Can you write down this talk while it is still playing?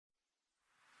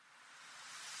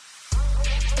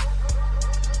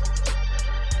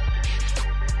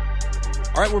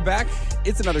All right, we're back.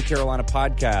 It's another Carolina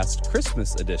podcast,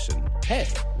 Christmas edition. Hey,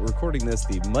 we're recording this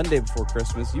the Monday before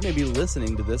Christmas. You may be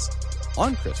listening to this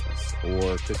on Christmas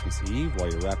or Christmas Eve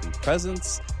while you're wrapping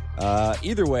presents.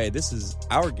 Either way, this is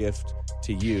our gift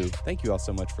to you. Thank you all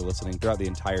so much for listening throughout the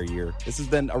entire year. This has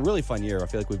been a really fun year. I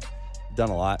feel like we've done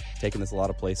a lot, taken this a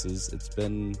lot of places. It's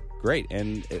been great,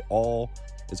 and it all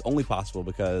is only possible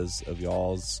because of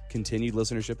y'all's continued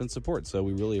listenership and support. So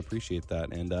we really appreciate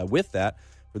that. And with that,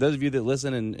 for those of you that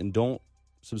listen and don't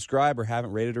subscribe or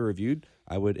haven't rated or reviewed,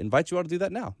 I would invite you all to do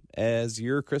that now as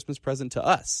your Christmas present to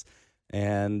us.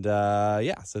 And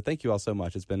so thank you all so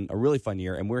much. It's been a really fun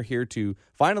year, and we're here to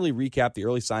finally recap the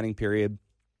early signing period.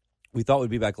 We thought we'd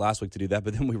be back last week to do that,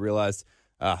 but then we realized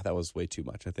that was way too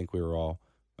much. I think we were all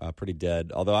pretty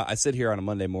dead. Although I sit here on a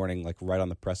Monday morning, like right on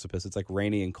the precipice. It's like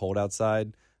rainy and cold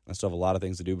outside. I still have a lot of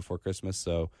things to do before Christmas,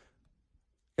 so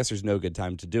I guess there's no good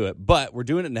time to do it. But we're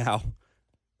doing it now.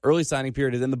 Early signing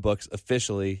period is in the books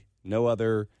officially. No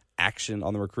other action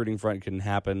on the recruiting front can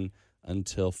happen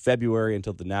until February,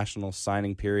 until the national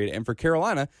signing period. And for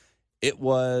Carolina, it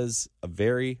was a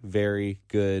very, very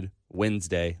good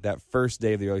Wednesday, that first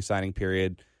day of the early signing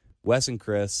period. Wes and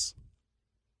Chris,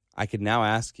 I could now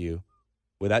ask you,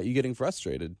 without you getting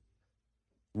frustrated,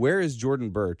 where is Jordan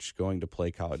Birch going to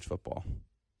play college football?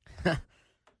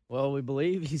 Well, we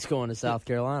believe he's going to South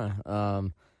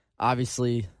Carolina.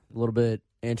 Obviously, a little bit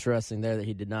interesting there that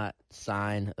he did not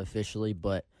sign officially,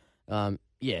 but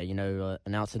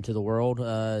announcing to the world,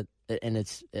 and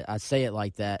I say it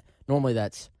like that. Normally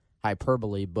that's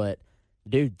hyperbole, but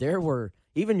dude, there were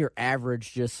even your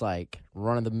average, just like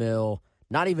run of the mill,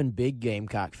 not even big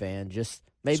Gamecock fan, just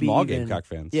maybe small even, Gamecock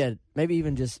fans. Yeah, maybe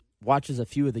even just watches a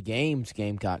few of the games.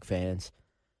 Gamecock fans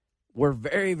were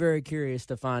very, very curious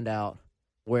to find out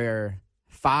where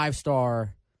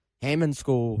 5-star Hammond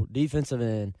School defensive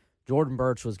end Jordan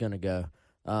Birch was going to go.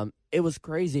 It was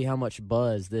crazy how much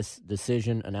buzz this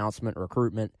decision, announcement,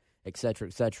 recruitment, et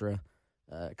cetera,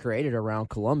 created around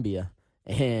Columbia.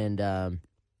 And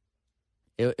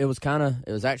it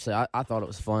was actually, I thought it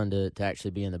was fun to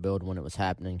actually be in the building when it was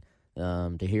happening,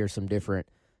 to hear some different,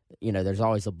 there's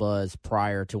always a buzz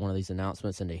prior to one of these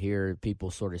announcements, and to hear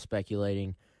people sort of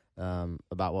speculating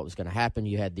about what was going to happen.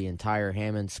 You had the entire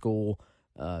Hammond School,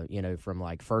 from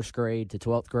like first grade to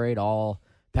 12th grade, all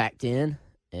packed in,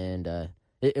 and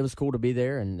it was cool to be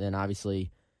there, and then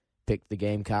obviously picked the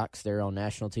Gamecocks there on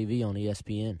national TV on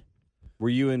ESPN. Were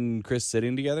you and Chris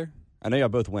sitting together? I know y'all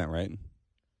both went, right?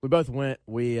 We both went.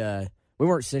 We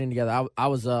weren't sitting together. I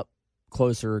was up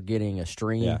closer getting a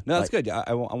stream. Yeah, no, that's good.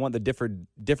 I want the different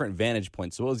vantage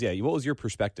points. So what was your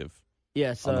perspective?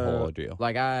 Yeah, so on the whole deal?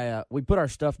 Like we put our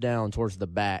stuff down towards the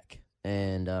back,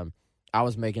 and I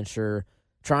was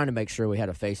trying to make sure we had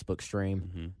a Facebook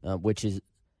stream, which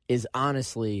is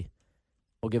honestly,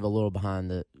 we'll give a little behind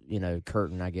the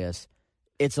curtain, I guess.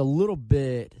 It's a little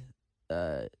bit,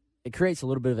 it creates a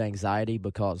little bit of anxiety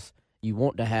because you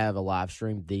want to have a live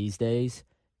stream these days,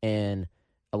 and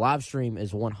a live stream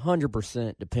is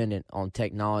 100% dependent on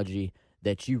technology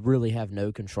that you really have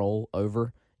no control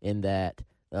over, in that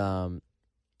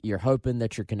you're hoping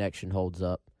that your connection holds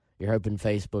up. You're hoping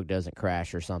Facebook doesn't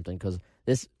crash or something, because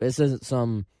this isn't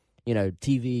some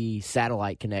TV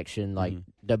satellite connection like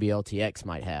WLTX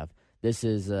might have. This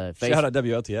is shout out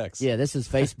WLTX. Yeah, this is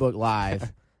Facebook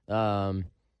Live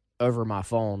over my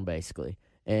phone basically,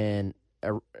 and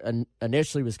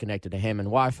initially was connected to Hammond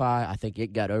Wi-Fi. I think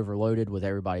it got overloaded with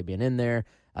everybody being in there.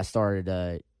 I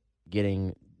started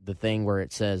getting the thing where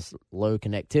it says low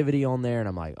connectivity on there, and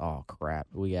I'm like, oh crap,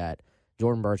 we got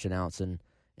Jordan Birch announcing.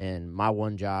 And my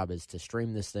one job is to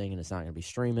stream this thing, and it's not going to be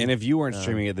streaming. And if you weren't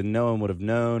streaming it, then no one would have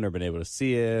known or been able to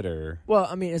see it. Or well,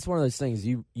 I mean, it's one of those things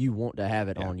you want to have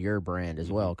it on your brand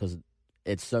as well, because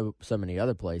it's so many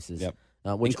other places. Yep.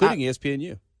 Including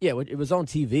ESPNU. Yeah, it was on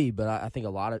TV, but I think a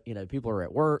lot of people are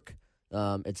at work.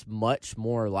 It's much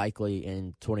more likely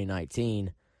in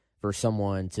 2019 for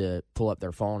someone to pull up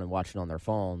their phone and watch it on their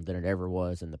phone than it ever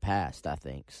was in the past, I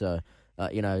think. So.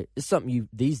 It's something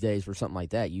these days for something like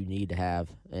that you need to have,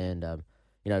 and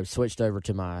switched over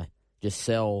to my just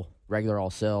regular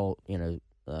all cell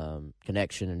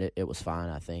connection, and it was fine,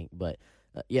 I think. But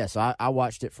so I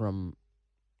watched it from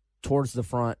towards the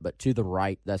front, but to the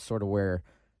right. That's sort of where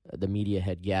the media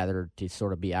had gathered to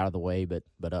sort of be out of the way, but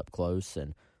up close.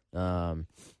 And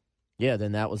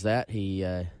then that was that. He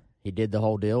did the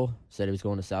whole deal. Said he was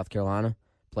going to South Carolina.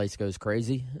 Place goes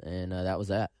crazy, and that was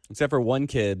that. Except for one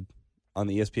kid on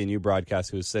the ESPNU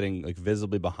broadcast who was sitting like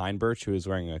visibly behind Birch, who was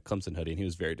wearing a Clemson hoodie, and he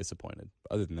was very disappointed.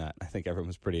 Other than that, I think everyone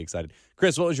was pretty excited.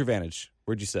 Chris, what was your vantage?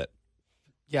 Where'd you sit?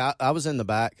 Yeah, I was in the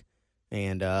back,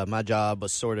 And my job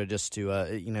was sort of just to,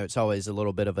 it's always a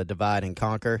little bit of a divide and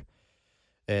conquer.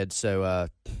 And so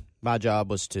my job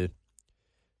was to,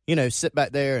 sit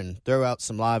back there and throw out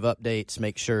some live updates,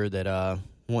 make sure that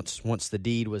once the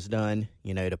deed was done,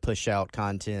 to push out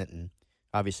content. And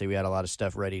obviously we had a lot of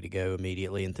stuff ready to go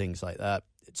immediately and things like that.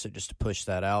 So just to push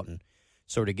that out and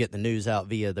sort of get the news out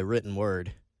via the written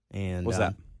word. And what's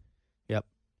that? Yep.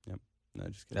 No,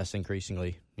 just kidding. That's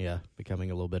increasingly,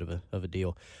 becoming a little bit of a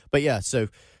deal. But yeah, so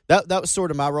that was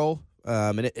sort of my role,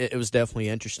 and it was definitely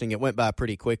interesting. It went by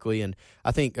pretty quickly, and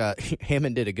I think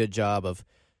Hammond did a good job of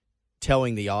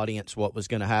telling the audience what was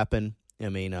going to happen. I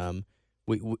mean,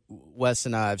 Wes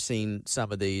and I have seen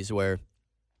some of these where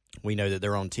we know that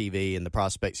they're on TV and the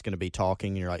prospect's going to be talking,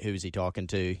 and you're like, who's he talking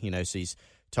to? So he's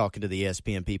talking to the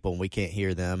ESPN people, and we can't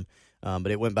hear them.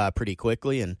 But it went by pretty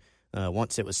quickly, and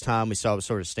once it was time, we saw it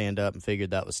sort of stand up and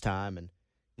figured that was time and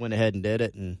went ahead and did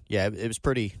it. And, yeah, it was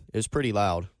pretty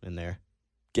loud in there.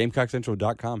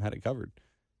 GamecockCentral.com had it covered.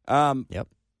 Yep.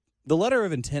 The letter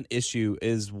of intent issue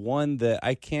is one that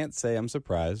I can't say I'm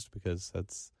surprised, because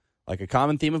that's like a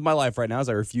common theme of my life right now is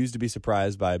I refuse to be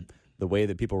surprised by the way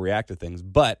that people react to things.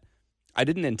 But I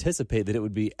didn't anticipate that it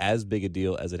would be as big a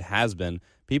deal as it has been.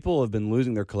 People have been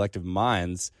losing their collective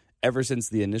minds ever since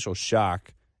the initial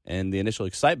shock and the initial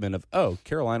excitement of, oh,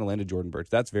 Carolina landed Jordan Burch.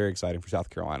 That's very exciting for South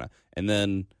Carolina. And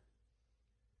then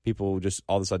people just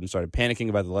all of a sudden started panicking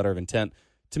about the letter of intent.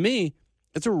 To me,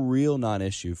 it's a real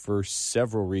non-issue for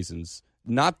several reasons,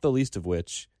 not the least of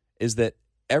which is that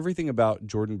everything about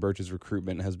Jordan Burch's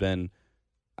recruitment has been,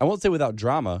 I won't say without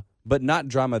drama, but not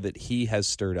drama that he has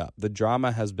stirred up. The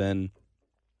drama has been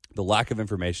the lack of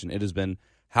information. It has been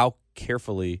how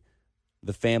carefully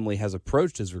the family has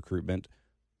approached his recruitment.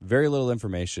 Very little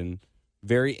information,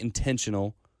 very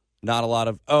intentional, not a lot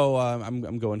of,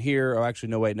 I'm going here. Oh, actually,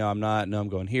 no, wait, no, I'm not. No, I'm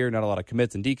going here. Not a lot of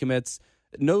commits and decommits.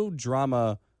 No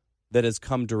drama that has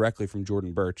come directly from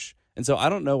Jordan Burch. And so I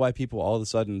don't know why people all of a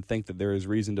sudden think that there is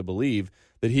reason to believe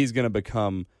that he's going to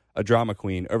become a drama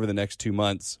queen over the next 2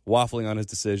 months, waffling on his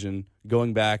decision,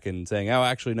 going back and saying, oh,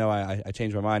 actually, no, I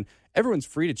changed my mind. Everyone's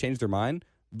free to change their mind,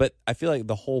 but I feel like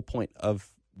the whole point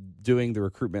of doing the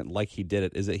recruitment like he did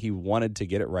it is that he wanted to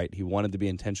get it right. He wanted to be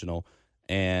intentional,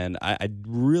 and I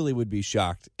really would be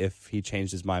shocked if he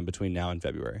changed his mind between now and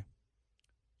February.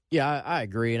 Yeah, I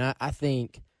agree, and I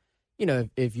think,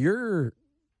 if you're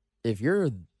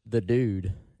the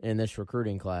dude in this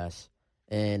recruiting class,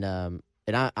 and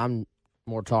I'm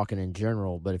more talking in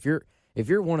general, but if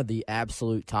you're one of the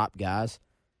absolute top guys,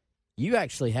 you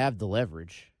actually have the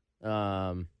leverage.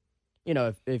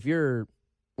 If you're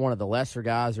one of the lesser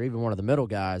guys or even one of the middle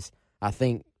guys, I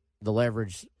think the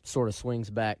leverage sort of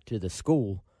swings back to the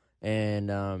school.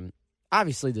 And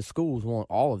obviously the schools want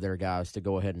all of their guys to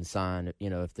go ahead and sign,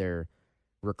 if they're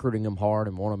recruiting them hard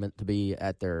and want them to be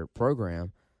at their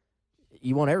program.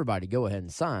 You want everybody to go ahead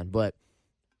and sign. But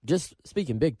just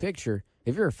speaking big picture,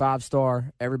 if you're a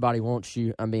 5-star, everybody wants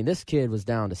you. I mean, this kid was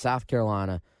down to South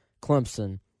Carolina,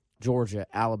 Clemson, Georgia,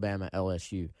 Alabama,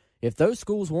 LSU. If those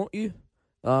schools want you,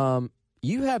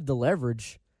 you have the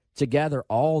leverage to gather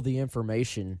all the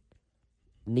information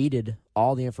needed,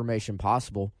 all the information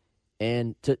possible,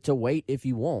 and to wait if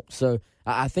you want. So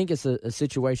I think it's a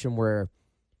situation where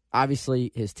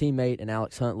obviously his teammate and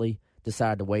Alex Huntley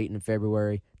decided to wait in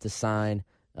February to sign.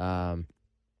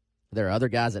 There are other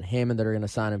guys at Hammond that are going to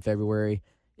sign in February.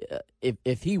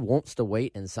 If he wants to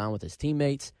wait and sign with his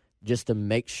teammates just to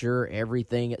make sure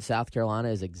everything at South Carolina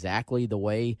is exactly the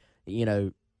way,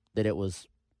 that it was,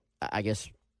 I guess,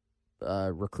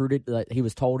 recruited, like he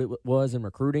was told it was in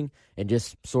recruiting, and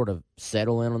just sort of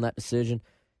settle in on that decision,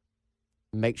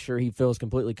 make sure he feels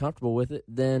completely comfortable with it,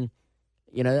 then,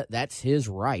 that's his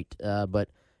right. But,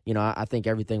 I think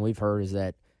everything we've heard is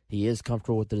that he is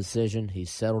comfortable with the decision. He's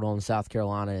settled on South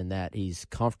Carolina, and that he's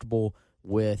comfortable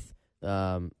with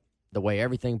the way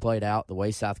everything played out, the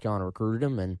way South Carolina recruited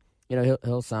him, and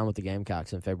he'll sign with the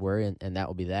Gamecocks in February, and that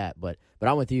will be that. But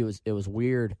I'm with you. It was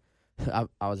weird. I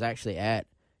was actually at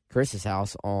Chris's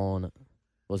house on,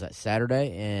 was that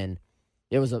Saturday, and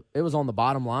it was on the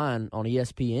bottom line on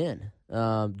ESPN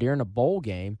during a bowl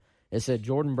game. It said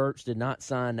Jordan Burch did not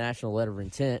sign national letter of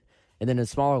intent. And then in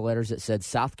smaller letters, it said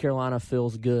South Carolina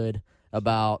feels good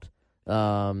about,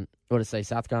 what did it say?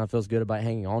 South Carolina feels good about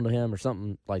hanging on to him or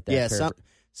something like that. Yeah,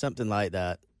 something like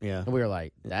that. Yeah. And we were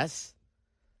like, that's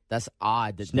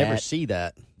odd. Never see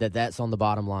that. That's on the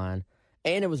bottom line.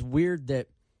 And it was weird that,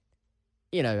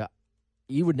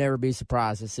 you would never be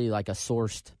surprised to see like a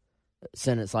sourced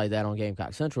sentence like that on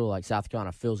Gamecock Central, like South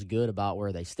Carolina feels good about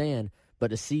where they stand. But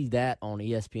to see that on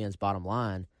ESPN's bottom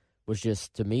line was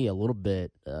just, to me, a little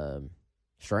bit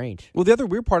strange. Well, the other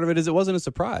weird part of it is it wasn't a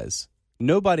surprise.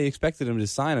 Nobody expected him to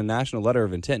sign a national letter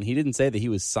of intent. He didn't say that he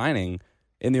was signing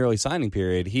in the early signing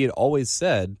period. He had always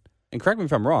said, and correct me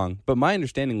if I'm wrong, but my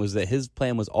understanding was that his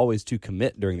plan was always to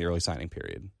commit during the early signing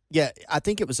period. Yeah, I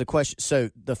think it was a question. So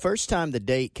the first time the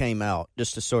date came out,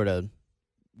 just to sort of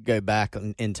go back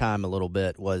in time a little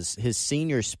bit, was his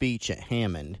senior speech at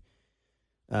Hammond.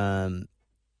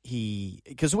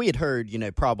 Because we had heard,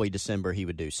 probably December he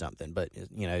would do something, but,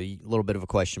 a little bit of a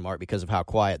question mark because of how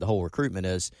quiet the whole recruitment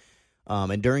is.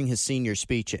 And during his senior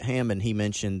speech at Hammond, he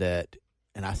mentioned that,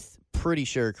 and I'm pretty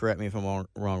sure, correct me if I'm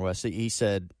wrong, Wes, he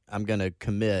said, I'm going to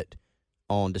commit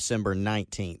on December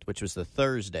 19th, which was the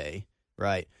Thursday,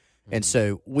 right? Mm-hmm. And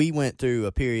so we went through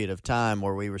a period of time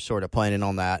where we were sort of planning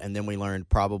on that, and then we learned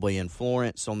probably in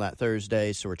Florence on that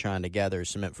Thursday, so we're trying to gather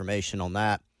some information on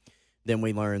that. Then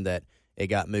we learned that it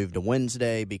got moved to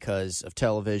Wednesday because of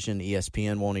television,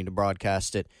 ESPN wanting to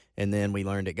broadcast it, and then we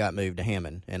learned it got moved to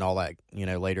Hammond, and all that,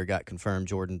 later got confirmed.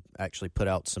 Jordan actually put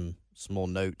out some little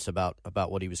notes about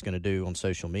what he was going to do on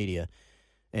social media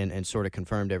and sort of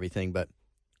confirmed everything. But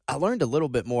I learned a little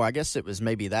bit more. I guess it was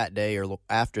maybe that day or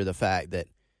after the fact that,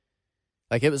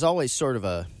 like, it was always sort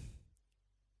of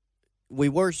we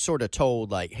were sort of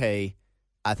told, like, hey,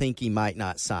 I think he might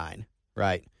not sign,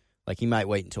 right? Like, he might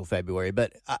wait until February,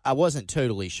 but I wasn't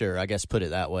totally sure, I guess, put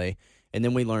it that way. And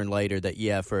then we learned later that,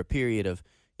 yeah, for a period of,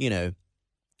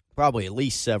 probably at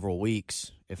least several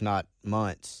weeks, if not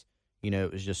months,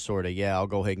 it was just sort of, yeah, I'll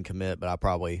go ahead and commit, but I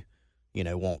probably,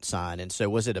 won't sign. And so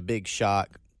was it a big shock?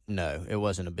 No, it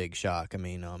wasn't a big shock. I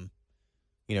mean,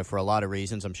 for a lot of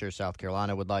reasons, I'm sure South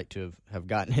Carolina would like to have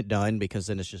gotten it done because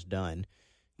then it's just done,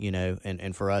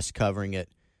 and for us covering it,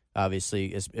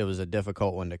 obviously, it was a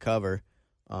difficult one to cover.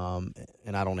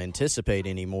 And I don't anticipate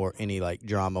any like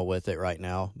drama with it right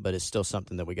now, but it's still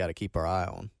something that we got to keep our eye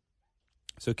on.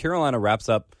 So Carolina wraps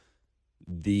up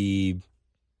the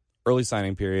early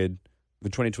signing period. The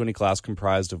 2020 class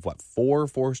comprised of 4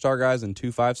 4-star guys and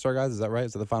 2 5-star guys. Is that right?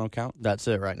 Is that the final count? That's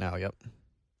it right now. Yep.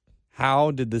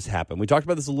 How did this happen? We talked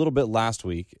about this a little bit last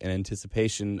week in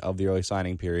anticipation of the early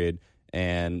signing period.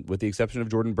 And with the exception of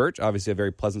Jordan Birch, obviously a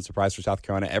very pleasant surprise for South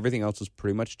Carolina. Everything else was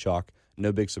pretty much chalk.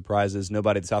 No big surprises.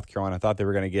 Nobody that South Carolina thought they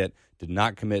were going to get did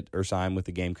not commit or sign with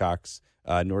the Gamecocks,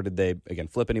 nor did they, again,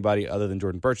 flip anybody other than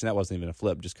Jordan Birch. And that wasn't even a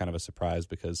flip, just kind of a surprise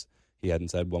because he hadn't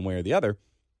said one way or the other.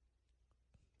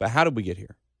 But how did we get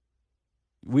here?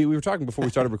 We were talking before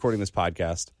we started recording this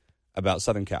podcast about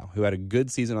Southern Cal, who had a good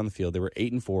season on the field. They were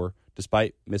 8-4,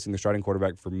 despite missing their starting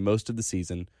quarterback for most of the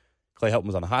season. Clay Helton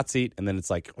was on the hot seat, and then it's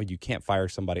like, well, you can't fire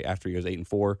somebody after he goes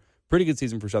 8-4. Pretty good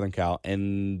season for Southern Cal,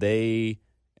 and they,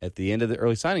 at the end of the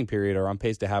early signing period, are on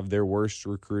pace to have their worst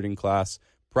recruiting class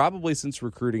probably since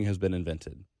recruiting has been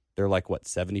invented. They're like,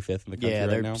 75th in the country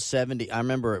right now? They're 70. I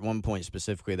remember at one point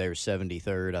specifically they were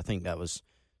 73rd. I think that was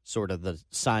sort of the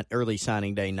early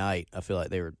signing day night. I feel like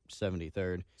they were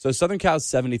 73rd. So Southern Cal's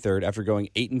 73rd after going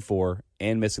 8-4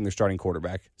 and missing their starting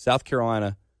quarterback. South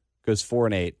Carolina goes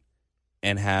 4-8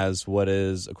 and has what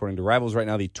is, according to Rivals right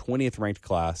now, the 20th ranked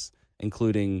class,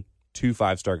 including 2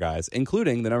 5-star guys,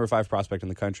 including the number 5 prospect in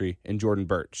the country in Jordan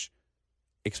Birch.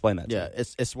 Explain that to me. Yeah,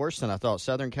 it's worse than I thought.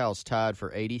 Southern Cal's tied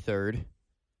for 83rd.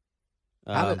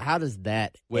 How does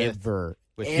that with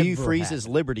Hugh Freeze's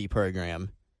happen? Liberty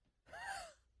program?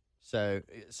 So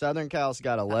Southern Cal's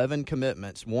got 11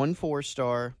 commitments, 1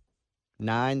 4-star,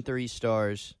 9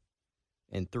 3-stars,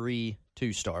 and 3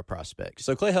 2-star prospects.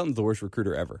 So Clay Helton's the worst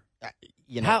recruiter ever.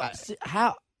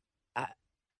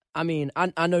 I mean,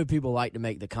 I know people like to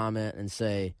make the comment and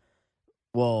say,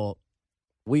 well,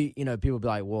 people be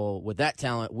like, well, with that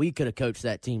talent, we could have coached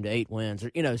that team to 8 wins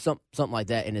or, something like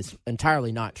that. And it's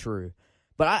entirely not true.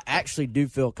 But I actually do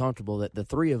feel comfortable that the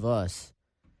 3 of us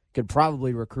could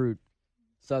probably recruit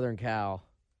Southern Cal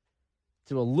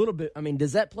to a little bit. I mean,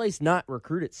 does that place not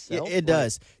recruit itself? It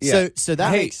does. Yeah. So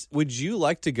that makes. Would you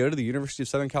like to go to the University of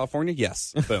Southern California?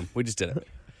 Yes. Boom. We just did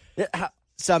it.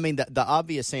 So, I mean, the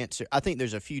obvious answer, I think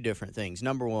there's a few different things.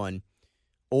 Number one,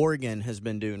 Oregon has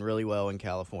been doing really well in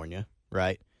California,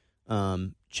 right?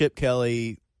 Chip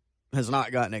Kelly has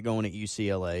not gotten it going at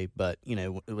UCLA, but,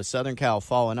 with Southern Cal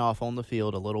falling off on the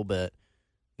field a little bit,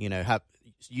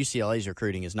 UCLA's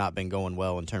recruiting has not been going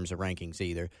well in terms of rankings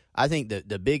either. I think that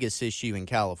the biggest issue in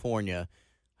California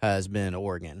has been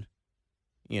Oregon,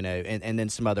 and then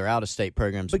some other out-of-state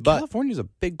programs. But California's a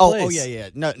big place. Oh, yeah.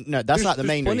 No, that's not the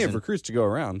main reason. There's plenty of recruits to go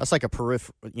around. That's like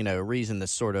a reason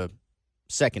that's sort of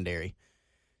secondary.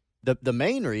 The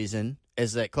main reason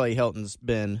is that Clay Helton's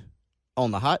been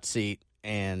on the hot seat,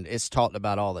 and it's talked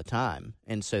about all the time.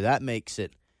 And so that makes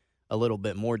it a little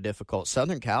bit more difficult.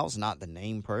 Southern Cal's not the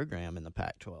name program in the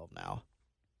Pac-12 now.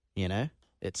 They're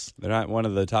not one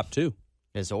of the top two.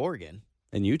 It's Oregon.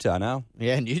 And Utah now.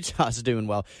 Yeah, and Utah's doing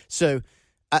well. So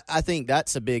I think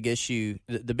that's a big issue.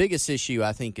 The biggest issue,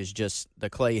 I think, is just the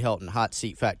Clay Helton hot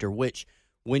seat factor, which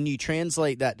when you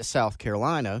translate that to South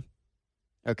Carolina,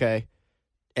 okay,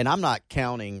 and I'm not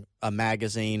counting a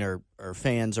magazine or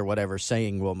fans or whatever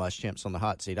saying Will Muschamp's on the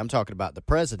hot seat. I'm talking about the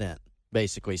president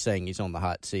basically saying he's on the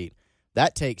hot seat.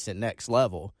 That takes it next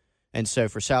level. And so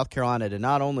for South Carolina to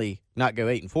not only not go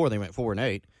 8-4, they went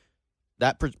 4-8.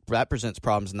 That presents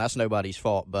problems, and that's nobody's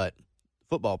fault but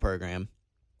football program.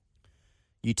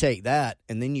 You take that,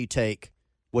 and then you take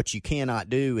what you cannot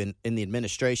do in the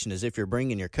administration is if you're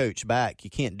bringing your coach back, you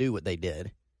can't do what they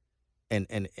did. And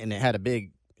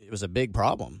it was a big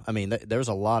problem. I mean, there was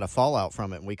a lot of fallout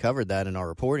from it, and we covered that in our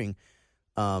reporting.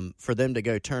 For them to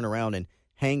go turn around and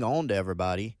hang on to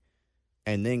everybody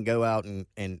and then go out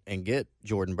and get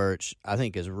Jordan Birch, I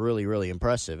think is really, really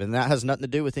impressive. And that has nothing to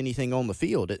do with anything on the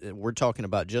field. We're talking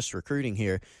about just recruiting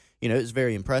here. It's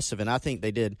very impressive. And I think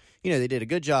they did a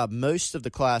good job. Most of the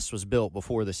class was built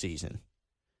before the season.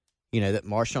 That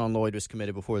Marshawn Lloyd was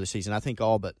committed before the season. I think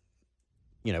all but,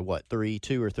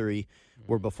 2 or 3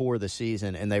 were before the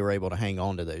season, and they were able to hang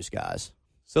on to those guys.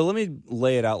 So let me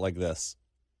lay it out like this.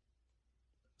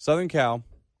 Southern Cal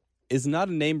is not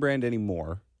a name brand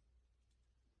anymore.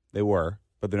 They were,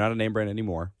 but they're not a name brand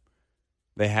anymore.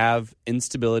 They have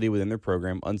instability within their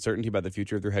program, uncertainty about the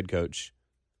future of their head coach,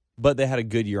 but they had a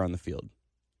good year on the field.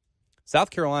 South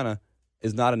Carolina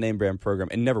is not a name brand program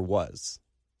and never was.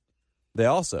 They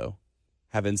also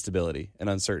have instability and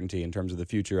uncertainty in terms of the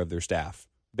future of their staff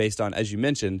based on, as you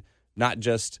mentioned, not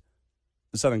just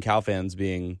the Southern Cal fans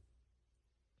being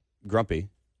grumpy.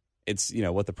 It's,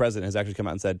 what the president has actually come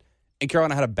out and said. And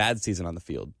Carolina had a bad season on the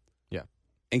field. Yeah.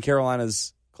 And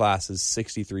Carolina's class is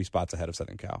 63 spots ahead of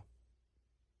Southern Cal.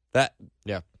 That's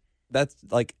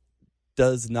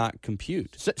does not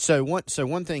compute. So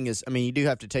one thing is, you do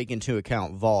have to take into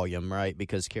account volume, right?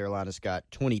 Because Carolina's got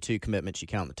 22 commitments. You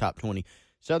count the top 20.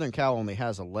 Southern Cal only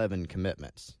has 11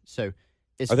 commitments. So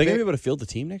are they going to be able to field the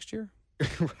team next year?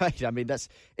 Right.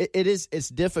 It's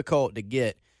difficult to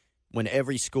get when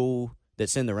every school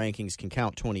that's in the rankings can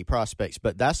count 20 prospects,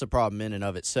 but that's a problem in and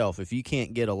of itself. If you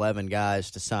can't get 11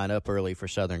 guys to sign up early for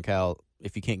Southern Cal,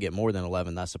 if you can't get more than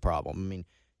 11, that's a problem.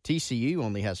 TCU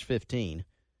only has 15.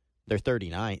 They're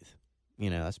 39th.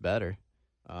 That's better.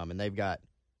 And they've got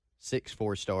 6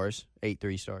 4-stars, 8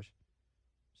 3-stars.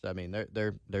 So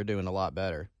they're doing a lot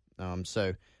better.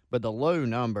 But the low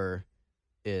number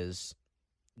is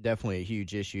definitely a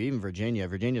huge issue. Even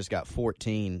Virginia's got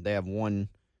 14. They have 1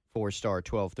 4-star,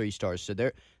 12 3-stars. So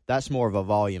that's more of a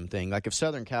volume thing. Like if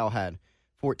Southern Cal had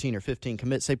 14 or 15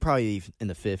 commits, they'd probably be in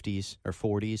the 50s or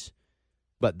 40s.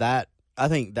 But I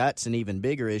think that's an even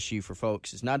bigger issue for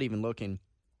folks. It's not even looking.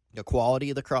 The quality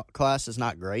of the class is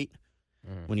not great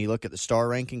when you look at the star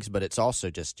rankings, but it's also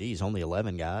just, only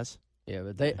 11 guys. Yeah,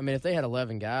 but if they had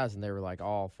 11 guys and they were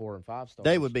all 4 and 5 stars,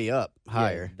 they would be up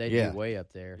higher. They'd be way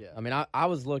up there. Yeah. I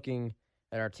was looking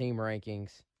at our team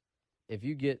rankings. If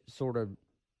you get sort of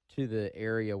to the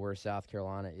area where South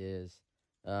Carolina is,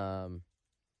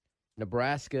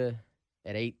 Nebraska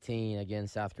at 18, again,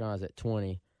 South Carolina's at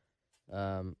 20.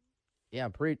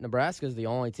 Nebraska's the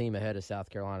only team ahead of South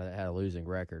Carolina that had a losing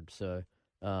record. So,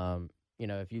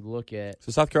 if you look at...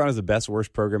 So South Carolina's the best,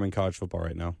 worst program in college football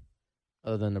right now?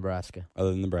 Other than Nebraska.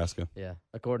 Yeah,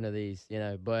 according to these,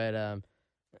 but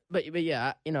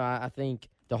I think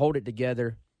to hold it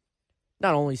together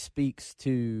not only speaks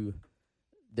to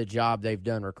the job they've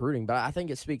done recruiting, but I think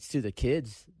it speaks to the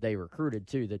kids they recruited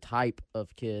too, the type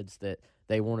of kids that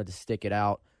they wanted to stick it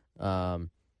out.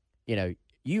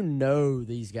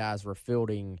 These guys were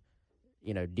fielding,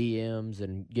 DMs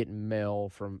and getting mail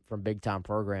from big time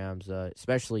programs,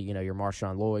 especially your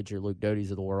Marshawn Lloyds, your Luke Doty's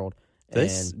of the world. Do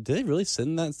they really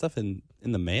send that stuff in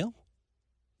the mail?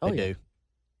 They do.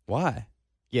 Why?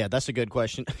 Yeah, that's a good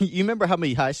question. You remember how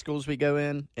many high schools we go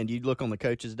in and you look on the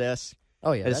coach's desk?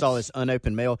 Oh, yeah. It's all this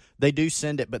unopened mail. They do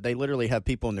send it, but they literally have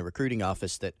people in the recruiting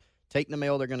office that take the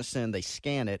mail they're going to send, they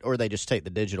scan it, or they just take the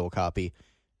digital copy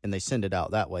and they send it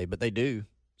out that way. But they do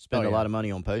spend a lot of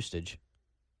money on postage.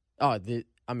 The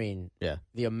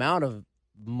amount of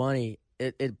money,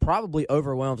 it probably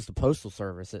overwhelms the Postal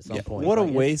Service at some point. What a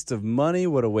waste of money,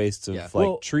 what a waste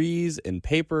of trees and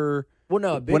paper. Well,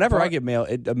 no, whenever I get mail,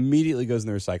 it immediately goes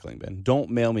in the recycling bin. Don't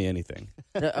mail me anything.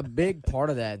 A big part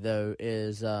of that, though,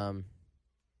 is, or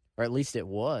at least it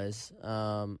was,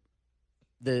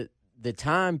 the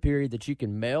time period that you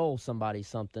can mail somebody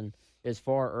something is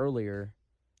far earlier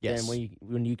than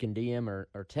when you can DM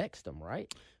or text them,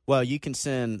 right? Well, you can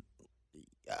send.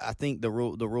 I think the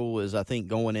rule is, I think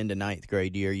going into ninth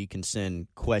grade year, you can send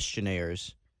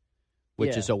questionnaires,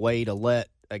 which is a way to let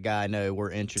a guy know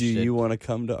we're interested. Do you want to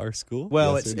come to our school?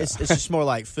 Well, Yes it's just more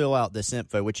like fill out this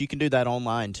info, which you can do that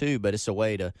online too, but it's a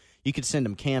way to, you can send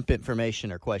them camp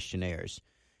information or questionnaires.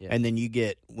 Yeah. And then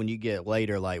when you get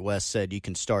later, like Wes said, you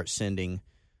can start sending,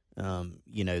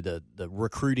 the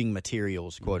recruiting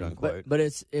materials, quote unquote. But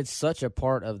it's such a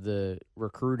part of the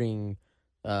recruiting,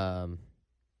 I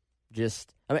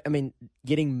mean,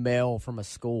 getting mail from a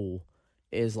school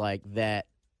is like that.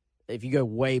 If you go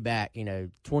way back,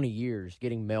 20 years,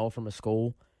 getting mail from a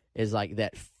school is like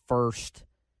that first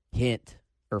hint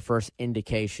or first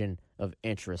indication of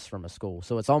interest from a school.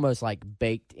 So it's almost like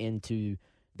baked into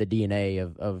the DNA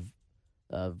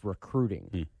of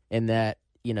recruiting. And that,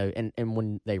 and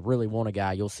when they really want a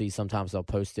guy, you'll see sometimes they'll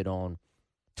post it on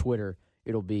Twitter.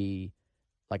 It'll be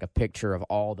like a picture of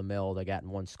all the mail they got in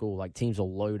one school. Like teams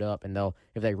will load up and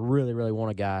if they really, really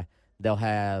want a guy, they'll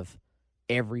have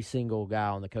every single guy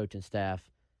on the coaching staff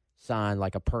sign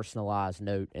like a personalized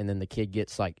note, and then the kid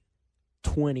gets like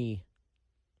 20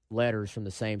 letters from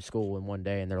the same school in one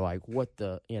day, and they're like, what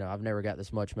the, I've never got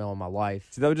this much mail in my life.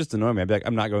 See, that would just annoy me. I'd be like,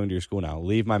 I'm not going to your school now.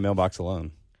 Leave my mailbox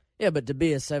alone. Yeah, but to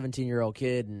be a 17-year-old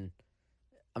kid, and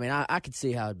I mean, I could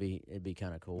see how it'd be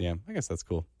kind of cool. Yeah, I guess that's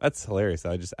cool. That's hilarious.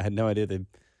 I had no idea they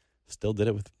still did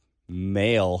it with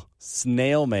mail,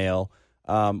 snail mail.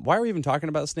 Why are we even talking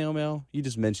about snail mail? You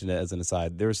just mentioned it as an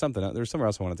aside. There was somewhere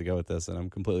else I wanted to go with this, and I'm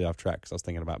completely off track because I was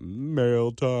thinking about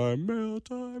mail time.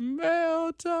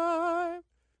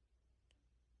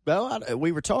 Well,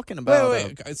 we were talking about...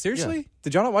 Wait, seriously? Yeah.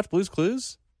 Did y'all not watch Blue's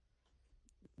Clues?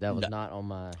 That was not on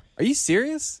my... Are you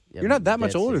serious? You're not that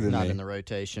much older than me. Not in the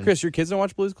rotation. Chris, your kids don't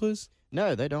watch Blue's Clues?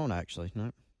 No, they don't actually.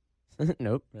 No.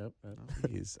 Nope.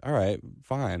 Jeez. All right,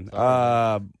 fine.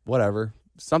 Whatever.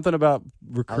 Something about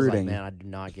recruiting. I was like, man, I do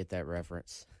not get that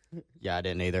reference. Yeah, I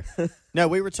didn't either. No,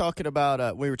 we were talking about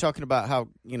how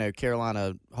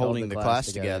Carolina holding the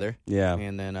class together. Yeah,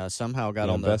 and then somehow got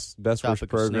on the best first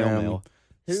program.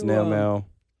 Snail mail.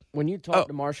 When you talked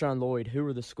to Marshawn Lloyd, who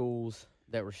were the schools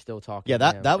that were still talking? Yeah,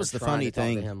 to him that was the funny to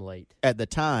thing. To him late? At the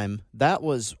time, that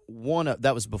was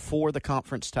before the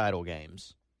conference title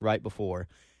games, right before,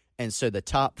 and so the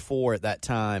top four at that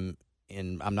time,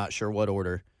 in I'm not sure what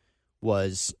order,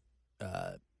 was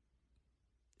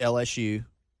LSU,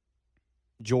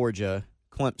 Georgia,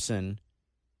 Clemson,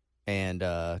 and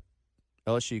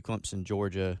LSU, Clemson,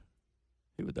 Georgia.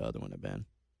 Who would the other one have been?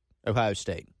 Ohio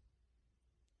State.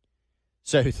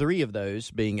 So three of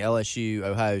those, being LSU,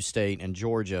 Ohio State, and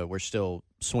Georgia, were still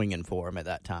swinging for him at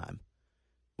that time,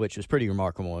 which was pretty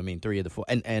remarkable. I mean, three of the four.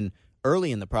 And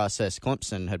early in the process,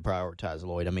 Clemson had prioritized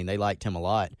Lloyd. I mean, they liked him a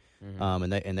lot,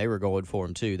 and they were going for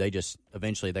him too. They just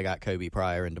eventually they got Kobe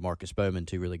Pryor and DeMarcus Bowman,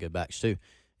 two really good backs too,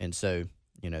 and so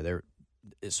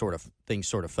things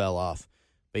sort of fell off.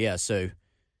 But yeah, so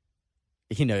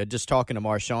just talking to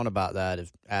Marshawn about that,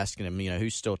 asking him,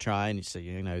 who's still trying. He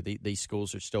said, these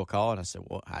schools are still calling. I said,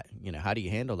 well, how do you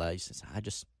handle that? He says, I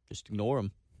just ignore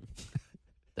them.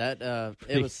 That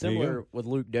it was similar with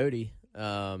Luke Doty.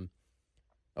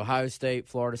 Ohio State,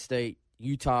 Florida State,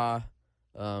 Utah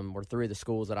were three of the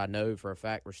schools that I know for a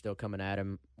fact were still coming at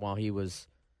him while he was,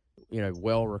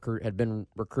 had been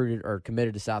recruited or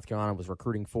committed to South Carolina, was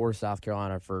recruiting for South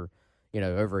Carolina for,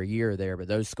 over a year there. But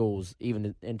those schools,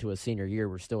 even into a senior year,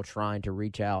 were still trying to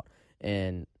reach out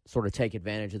and sort of take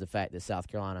advantage of the fact that South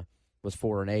Carolina was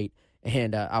 4-8.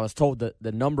 And I was told that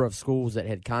the number of schools that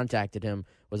had contacted him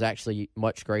was actually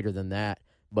much greater than that.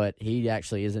 But he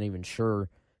actually isn't even sure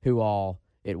who all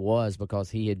it was because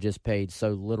he had just paid so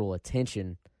little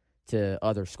attention to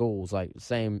other schools. Like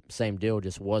same deal,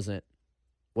 just wasn't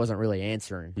really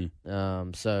answering.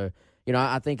 So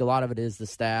I think a lot of it is the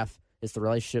staff, it's the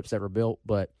relationships that were built,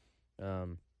 but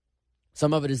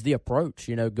some of it is the approach.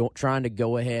 Trying to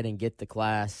go ahead and get the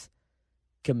class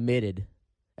committed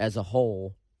as a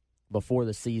whole before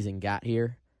the season got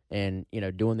here, and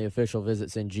doing the official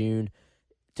visits in June.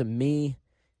 To me,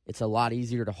 it's a lot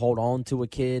easier to hold on to a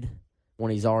kid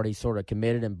when he's already sort of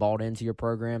committed and bought into your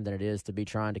program than it is to be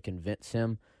trying to convince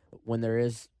him when there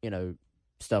is,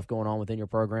 stuff going on within your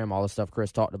program, all the stuff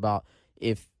Chris talked about.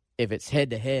 If it's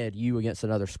head-to-head, you against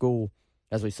another school,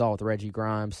 as we saw with Reggie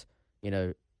Grimes,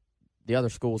 the other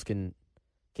schools can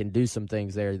do some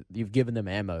things there. You've given them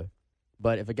ammo.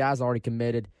 But if a guy's already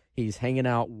committed, he's hanging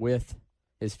out with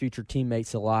his future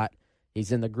teammates a lot,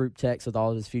 he's in the group text with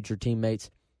all of his future teammates,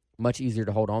 much easier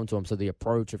to hold on to him. So the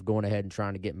approach of going ahead and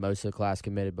trying to get most of the class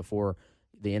committed before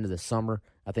the end of the summer,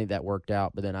 I think that worked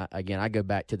out. But then I go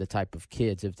back to the type of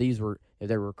kids. If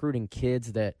they're recruiting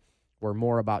kids that were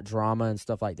more about drama and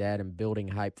stuff like that and building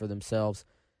hype for themselves,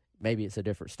 maybe it's a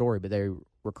different story, but they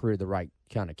recruited the right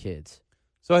kind of kids.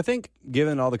 So I think,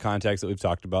 given all the context that we've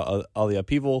talked about, all the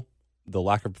upheaval, the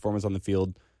lack of performance on the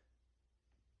field,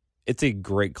 it's a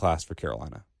great class for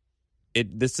Carolina.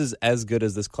 This is as good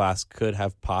as this class could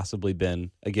have possibly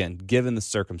been, again, given the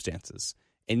circumstances.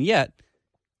 And yet,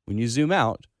 when you zoom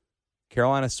out,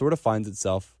 Carolina sort of finds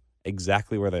itself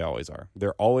exactly where they always are.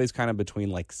 They're always kind of between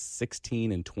like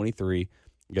 16 and 23.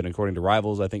 Again, according to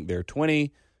Rivals, I think they're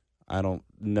 20. I don't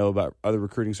know about other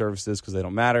recruiting services because they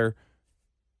don't matter.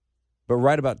 But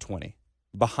right about 20.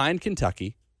 Behind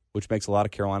Kentucky, which makes a lot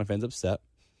of Carolina fans upset.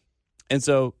 And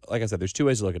so, like I said, there's two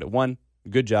ways to look at it. One,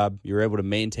 good job. You were able to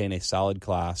maintain a solid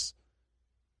class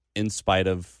in spite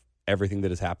of everything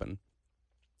that has happened.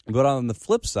 But on the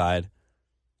flip side,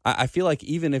 I feel like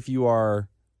even if you are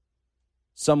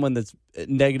someone that's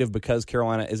negative because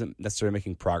Carolina isn't necessarily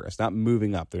making progress, not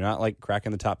moving up, they're not like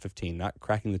cracking the top 15, not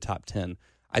cracking the top 10,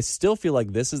 I still feel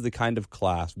like this is the kind of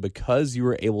class, because you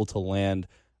were able to land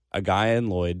a guy in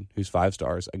Lloyd who's 5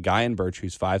 stars, a guy in Birch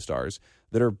who's 5 stars,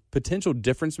 that are potential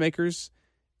difference makers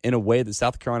in a way that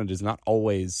South Carolina does not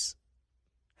always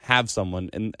have someone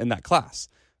in that class,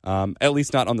 at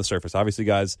least not on the surface. Obviously,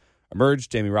 guys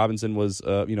emerged. Jamie Robinson was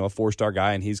a 4-star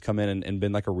guy, and he's come in and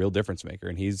been like a real difference maker,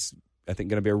 and he's, I think,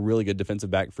 going to be a really good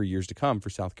defensive back for years to come for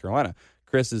South Carolina.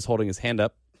 Chris is holding his hand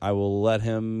up. I will let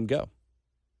him go.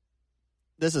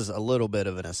 This is a little bit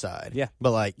of an aside. Yeah.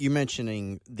 But like you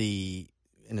mentioning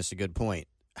and it's a good point,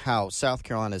 how South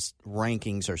Carolina's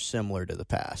rankings are similar to the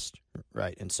past,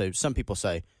 right? And so some people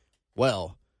say,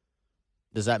 well,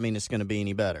 does that mean it's going to be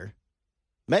any better?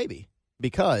 Maybe,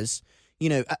 because,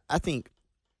 I think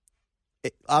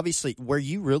obviously where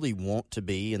you really want to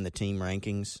be in the team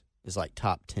rankings is like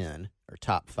top 10 or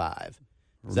top 5.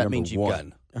 That means you've got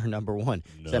number 1.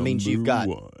 That means you've got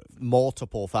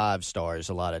multiple 5 stars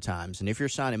a lot of times. And if you're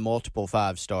signing multiple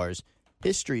 5 stars,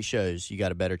 history shows you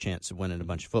got a better chance of winning a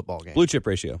bunch of football games. Blue chip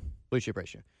ratio.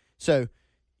 So,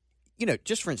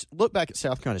 just for instance, look back at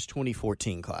South Carolina's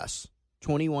 2014 class.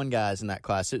 21 guys in that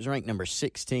class. It was ranked number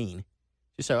 16.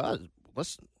 You say,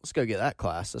 let's go get that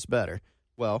class. That's better.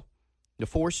 Well, the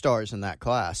 4 stars in that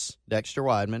class: Dexter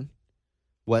Wideman,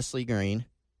 Wesley Green,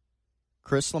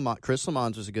 Chris Lamont. Chris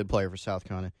Lamont was a good player for South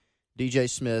Carolina. DJ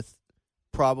Smith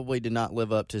probably did not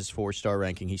live up to his 4-star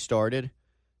ranking. He started.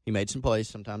 He made some plays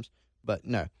sometimes. But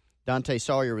no, Dante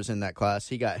Sawyer was in that class.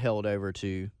 He got held over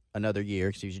to another year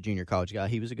because he was a junior college guy.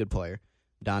 He was a good player.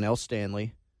 Donnell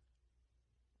Stanley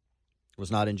was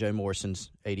not in Joe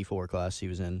Morrison's 84 class. He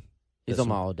was in. He's on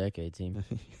my all-decade team.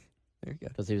 There you go.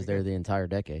 Because he was there the entire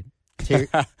decade.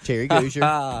 Terry Gouger.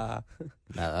 No,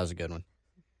 that was a good one.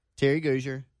 Terry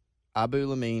Gouger, Abu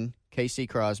Lamine, KC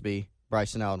Crosby,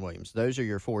 Bryson Allen Williams. Those are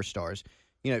your 4 stars.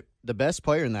 The best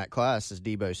player in that class is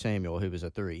Debo Samuel, who was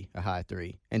a high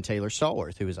 3, and Taylor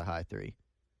Stallworth, who was a high 3.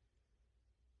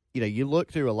 You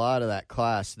look through a lot of that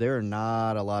class, there are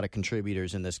not a lot of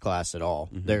contributors in this class at all.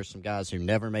 Mm-hmm. There's some guys who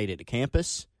never made it to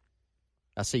campus.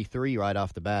 I see 3 right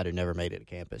off the bat who never made it to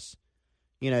campus.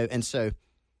 And so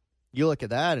you look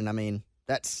at that, and I mean,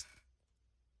 that's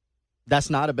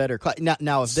not a better class.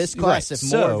 Now, if this class, if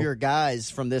more of your guys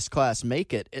from this class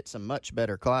make it, it's a much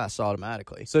better class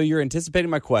automatically. So you're anticipating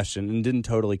my question and didn't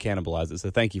totally cannibalize it, so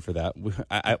thank you for that.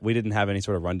 We didn't have any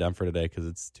sort of rundown for today because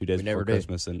it's 2 days before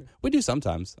Christmas, and we do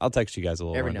sometimes. I'll text you guys a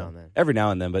little every rundown. now and then. Every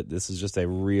now and then, but this is just a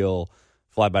real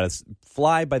fly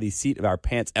by the seat of our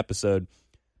pants episode.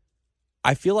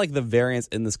 I feel like the variance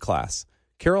in this class,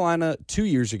 Carolina 2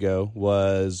 years ago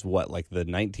was like the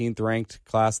 19th ranked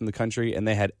class in the country, and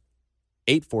they had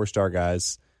 8 4-star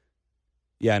guys.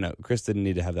 Yeah, I know. Chris didn't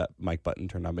need to have that mic button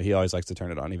turned on, but he always likes to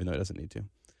turn it on, even though he doesn't need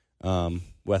to.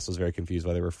 Wes was very confused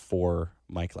why there were 4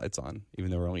 mic lights on, even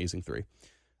though we're only using 3.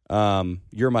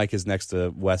 Your mic is next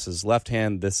to Wes's left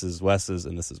hand. This is Wes's,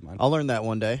 and this is mine. I'll learn that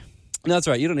one day. No, that's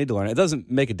right. You don't need to learn it. It doesn't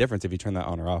make a difference if you turn that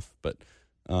on or off, but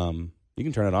you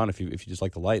can turn it on if you just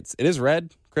like the lights. It is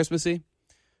red, Christmassy.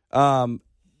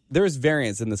 There is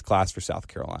variance in this class for South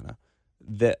Carolina.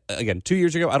 That, again, 2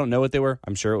 years ago, I don't know what they were.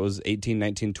 I'm sure it was 18,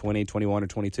 19, 20, 21, or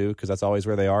 22, because that's always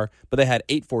where they are. But they had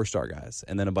 8 4-star guys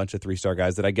and then a bunch of 3-star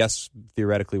guys that I guess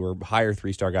theoretically were higher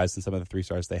 3-star guys than some of the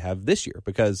 3-stars they have this year,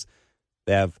 because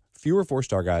they have fewer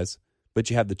 4-star guys,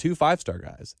 but you have the 2 5-star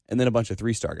guys and then a bunch of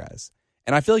 3-star guys.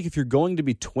 And I feel like if you're going to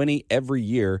be 20 every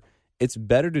year, it's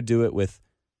better to do it with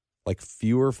like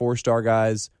fewer 4-star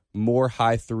guys, more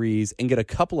high 3s, and get a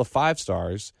couple of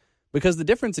 5-stars. Because the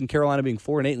difference in Carolina being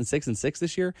 4-8 and 6-6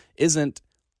 this year isn't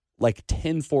like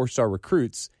 10 4-star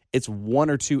recruits. it's one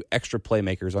or two extra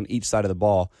playmakers on each side of the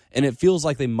ball. And it feels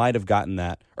like they might have gotten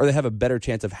that, or they have a better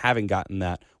chance of having gotten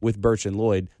that with Birch and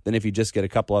Lloyd than if you just get a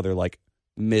couple other like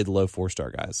mid-low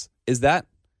 4-star guys. Is that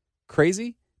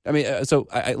crazy? I mean,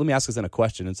 let me ask this in a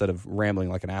question instead of rambling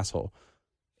like an asshole.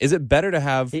 Is it better to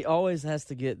have... He always has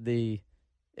to get the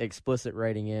explicit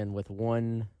rating in with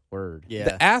one word. Yeah.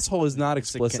 The asshole is not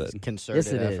explicit. It's a concerted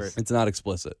Yes, it effort. is. It's not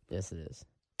explicit. Yes, it is.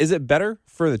 Is it better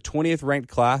for the 20th ranked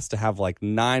class to have like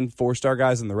 9 4-star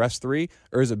guys and the rest 3?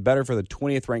 Or is it better for the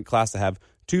 20th ranked class to have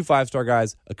 2 5-star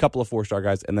guys, a couple of 4-star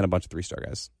guys, and then a bunch of 3-star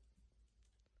guys?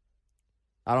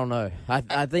 I don't know.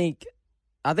 I think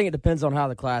it depends on how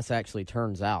the class actually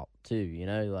turns out, too. You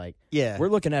know, like, Yeah. we're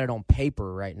looking at it on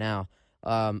paper right now.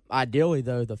 Ideally,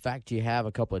 though, the fact you have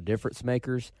a couple of difference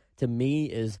makers, to me,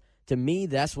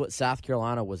 that's what South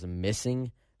Carolina was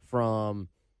missing from,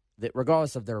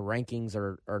 regardless of their rankings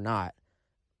or not,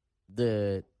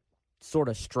 the sort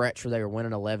of stretch where they were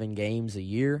winning 11 games a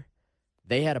year.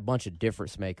 They had a bunch of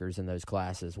difference makers in those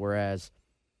classes, whereas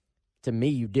to me,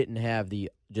 you didn't have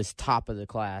the just top of the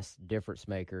class difference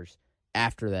makers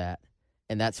after that.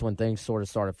 And that's when things sort of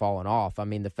started falling off. I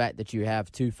mean, the fact that you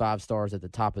have 2 5-stars at the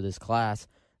top of this class,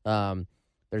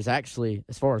 there's actually,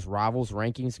 as far as rivals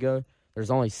rankings go,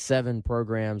 there's only 7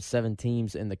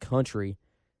 teams in the country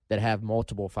that have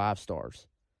multiple 5-stars.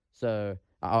 So,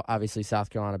 obviously, South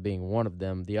Carolina being one of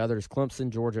them. The others, Clemson,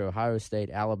 Georgia, Ohio State,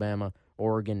 Alabama,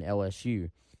 Oregon,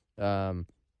 LSU. Now,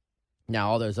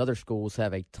 all those other schools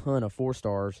have a ton of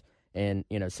 4-stars. And,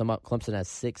 you know, Clemson has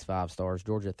 6 5-stars,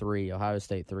 Georgia 3, Ohio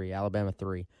State 3, Alabama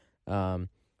 3. Oregon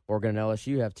and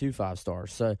LSU have 2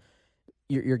 5-stars. So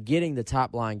you're getting the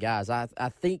top line guys. I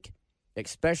think,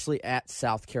 especially at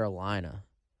South Carolina,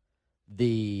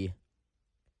 we've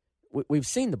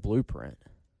seen the blueprint.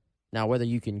 Now, whether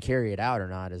you can carry it out or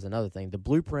not is another thing. The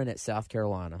blueprint at South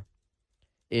Carolina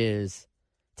is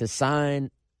to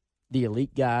sign the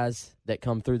elite guys that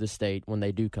come through the state when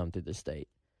they do come through the state.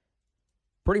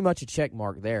 Pretty much a check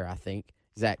mark there, I think.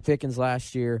 Zach Pickens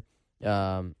last year,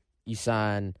 you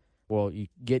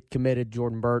get committed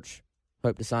Jordan Birch,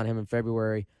 hope to sign him in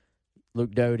February.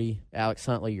 Luke Doty, Alex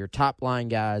Huntley, your top line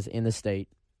guys in the state,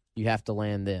 you have to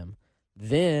land them.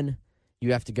 Then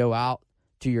you have to go out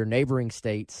to your neighboring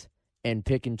states and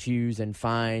pick and choose and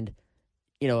find,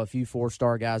 a few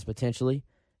 4-star guys potentially.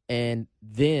 And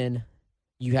then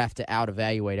you have to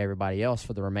out-evaluate everybody else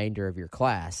for the remainder of your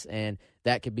class. And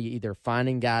that could be either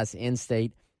finding guys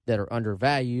in-state that are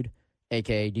undervalued,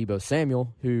 a.k.a. Deebo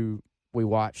Samuel, who we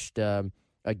watched,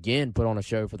 again, put on a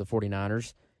show for the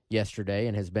 49ers yesterday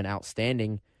and has been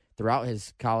outstanding throughout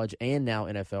his college and now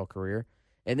NFL career.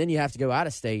 And then you have to go out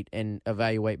of state and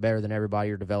evaluate better than everybody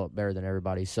or develop better than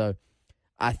everybody. So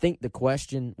I think the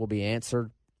question will be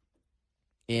answered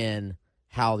in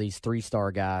how these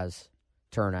 3-star guys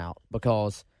turn out.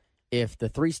 Because if the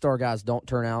 3-star guys don't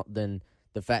turn out, then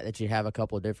the fact that you have a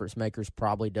couple of difference makers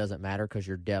probably doesn't matter because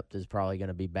your depth is probably going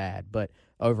to be bad. But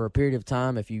over a period of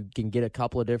time, if you can get a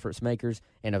couple of difference makers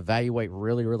and evaluate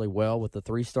really, really well with the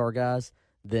 3-star guys,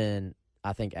 then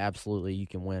I think absolutely you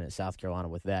can win at South Carolina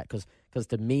with that. Because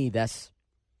to me, that's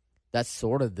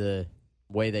sort of the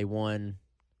way they won,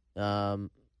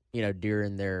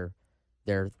 during their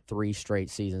 3 straight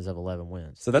seasons of 11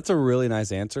 wins. So that's a really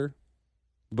nice answer.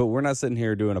 But we're not sitting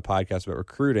here doing a podcast about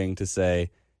recruiting to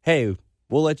say, hey,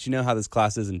 we'll let you know how this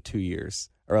class is in 2 years,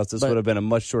 or else this would have been a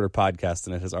much shorter podcast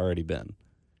than it has already been.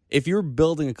 If you're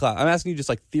building a class, I'm asking you just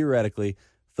like theoretically,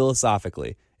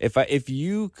 philosophically, if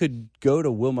you could go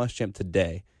to Will Muschamp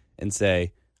today and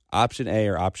say option A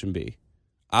or option B,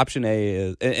 option A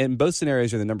is, in both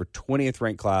scenarios, you're the number 20th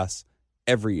ranked class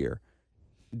every year.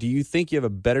 Do you think you have a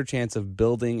better chance of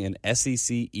building an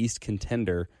SEC East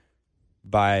contender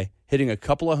by hitting a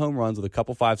couple of home runs with a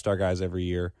couple 5-star guys every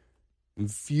year,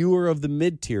 fewer of the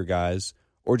mid-tier guys,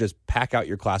 or just pack out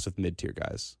your class with mid-tier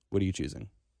guys? What are you choosing?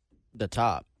 The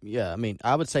top. Yeah, I mean,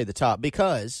 I would say the top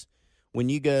because when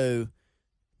you go,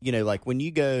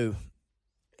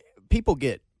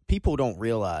 people don't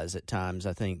realize at times,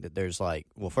 I think, that there's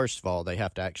first of all, they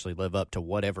have to actually live up to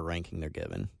whatever ranking they're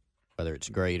given, whether it's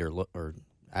grade or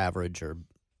average or,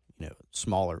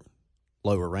 smaller,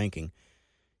 lower ranking.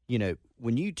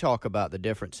 When you talk about the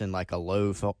difference in like a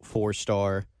low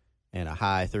 4-star and a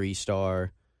high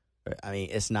 3-star, I mean,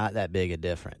 it's not that big a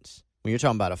difference. When you're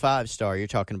talking about a 5-star, you're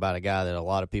talking about a guy that a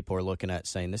lot of people are looking at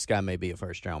saying, this guy may be a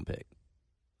first-round pick.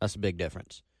 That's a big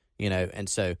difference, and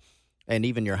so, and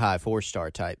even your high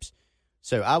 4-star types.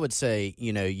 So I would say,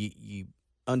 you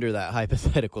under that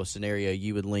hypothetical scenario,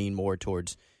 you would lean more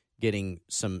towards getting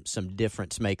some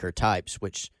difference maker types,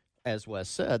 which, as Wes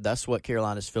said, that's what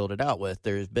Carolina's filled it out with.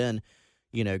 There's been,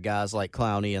 guys like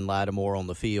Clowney and Lattimore on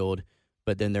the field,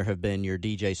 but then there have been your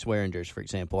DJ Swearingers, for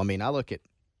example. I mean, I look at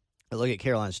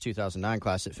Carolina's 2009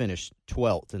 class. It finished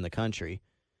 12th in the country,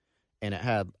 and it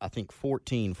had, I think,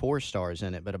 14 4-stars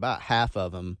in it, but about half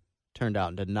of them turned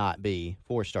out to not be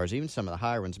 4-stars, even some of the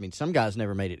higher ones. I mean, some guys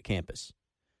never made it to campus.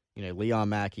 Leon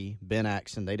Mackey, Ben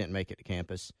Axon, they didn't make it to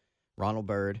campus. Ronald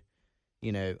Byrd,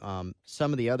 some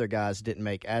of the other guys didn't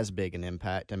make as big an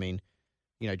impact. I mean,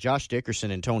 Josh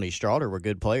Dickerson and Tony Straughter were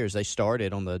good players. They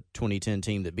started on the 2010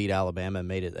 team that beat Alabama and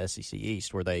made it the SEC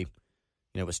East, where they,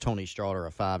 was Tony Straughter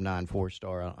a 5'9"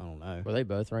 4-star? I don't know. Were they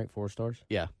both ranked 4-stars?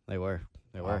 Yeah, they were.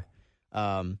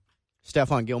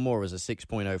 Stephon Gilmore was a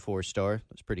 6.0 4-star.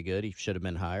 That's pretty good. He should have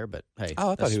been higher, but hey.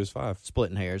 Oh, I thought he was 5.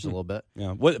 Splitting hairs a little bit.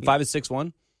 Yeah. What, 5 is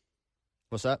 6'1"?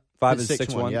 What's that? 5 is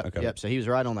 6'1"? Yep, Okay. Yep, so he was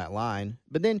right on that line.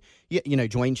 But then,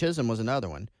 Dwayne Chisholm was another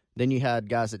one. Then you had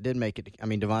guys that did make it. I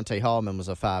mean, Devontae Hallman was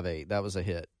a 5'8". That was a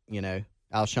hit.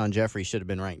 Alshon Jeffrey should have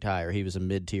been ranked higher. He was a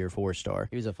mid-tier 4-star.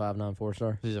 He was a 5'9"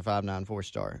 4-star. He was a 5'9"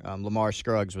 4-star. Lamar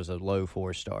Scruggs was a low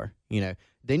 4-star.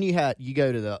 Then you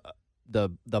go to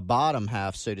the bottom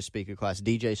half, so to speak, of class.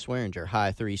 DJ Swearinger,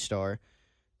 high 3-star.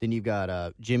 Then you've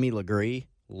got Jimmy Legree,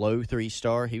 low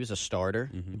 3-star. He was a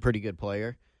starter, pretty good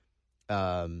player.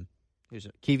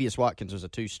 Kevius Watkins was a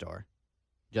 2-star.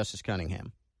 Justice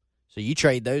Cunningham. So you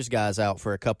trade those guys out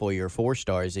for a couple of your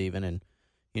 4-stars even, and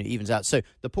it evens out. So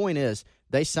the point is,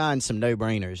 they signed some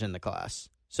no-brainers in the class.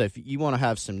 So if you want to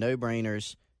have some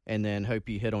no-brainers and then hope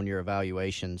you hit on your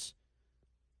evaluations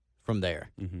from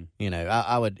there.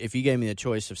 I would, if you gave me the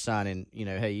choice of signing,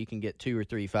 hey, you can get 2 or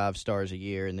 3 5-stars a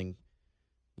year, and then,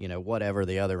 whatever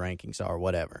the other rankings are,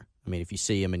 whatever. I mean, if you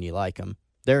see them and you like them.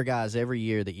 There are guys every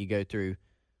year that you go through.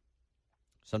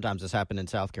 Sometimes it's happened in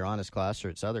South Carolina's class or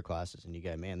it's other classes, and you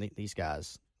go, man, these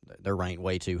guys, they're ranked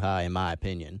way too high, in my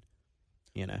opinion.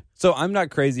 So I'm not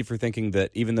crazy for thinking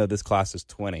that even though this class is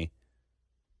 20,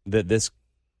 that this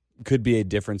could be a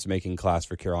difference-making class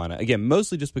for Carolina. Again,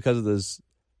 mostly just because of those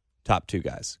top 2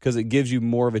 guys, because it gives you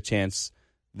more of a chance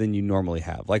than you normally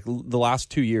have. Like the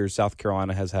last 2 years, South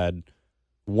Carolina has had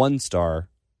 1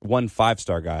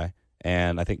 5-star guy,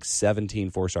 and I think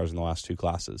 17 4-stars in the last 2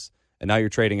 classes. And now you're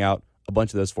trading out a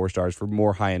bunch of those 4-stars for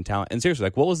more high-end talent. And seriously,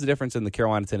 what was the difference in the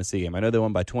Carolina-Tennessee game? I know they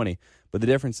won by 20, but the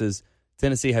difference is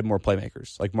Tennessee had more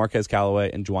playmakers. Like Marquez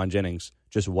Callaway and Juwan Jennings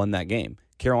just won that game.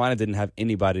 Carolina didn't have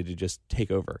anybody to just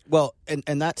take over. Well,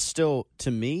 and that's still,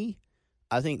 to me,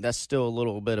 I think that's still a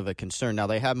little bit of a concern. Now,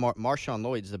 they have Marshawn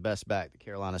Lloyd's the best back that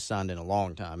Carolina signed in a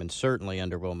long time, and certainly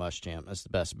under Will Muschamp, that's the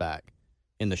best back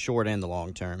in the short and the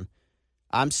long term.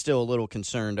 I'm still a little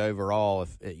concerned overall.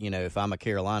 If I'm a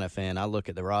Carolina fan, I look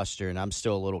at the roster and I'm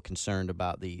still a little concerned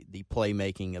about the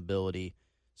playmaking ability,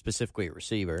 specifically at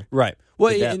receiver. Right.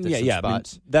 Well, I mean,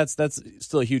 that's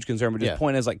still a huge concern. But the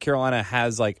point is, Carolina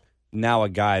has now a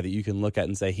guy that you can look at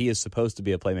and say he is supposed to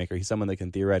be a playmaker. He's someone that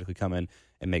can theoretically come in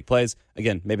and make plays.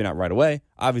 Again, maybe not right away.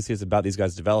 Obviously, it's about these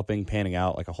guys developing, panning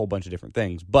out, a whole bunch of different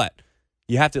things. But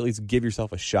you have to at least give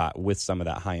yourself a shot with some of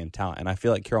that high-end talent. And I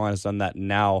feel like Carolina's done that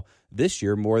now this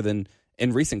year more than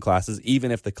in recent classes,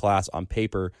 even if the class on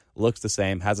paper looks the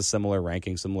same, has a similar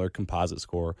ranking, similar composite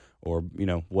score, or,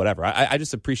 whatever. I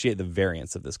just appreciate the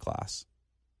variance of this class.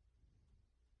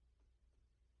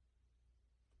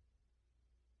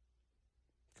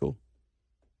 Cool.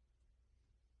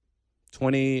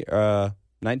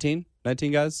 19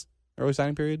 guys, early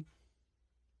signing period?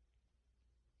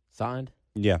 Signed?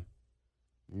 Yeah.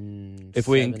 If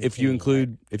you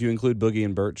include Boogie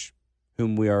and Birch,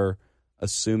 whom we are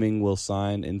assuming will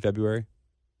sign in February,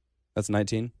 that's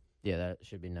 19. Yeah, that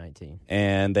should be 19.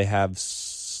 And they have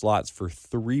slots for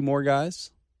 3 more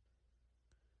guys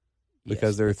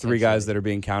because there are 3 guys that are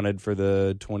being counted for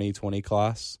the 2020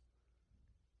 class.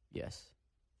 Yes.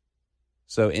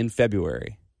 So in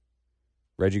February,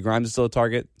 Reggie Grimes is still a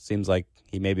target. Seems like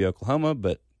he may be Oklahoma,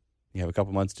 but you have a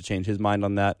couple months to change his mind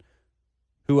on that.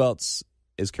 Who else?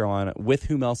 With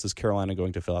whom else is Carolina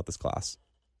going to fill out this class?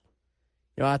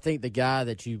 I think the guy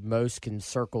that you most can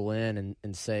circle in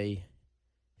and say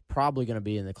probably going to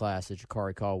be in the class is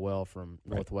Jakari Caldwell from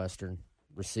Northwestern,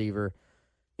 receiver.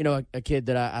 A kid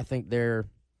that I think they're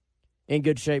in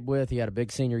good shape with. He had a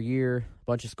big senior year. A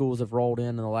bunch of schools have rolled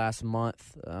in the last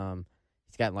month.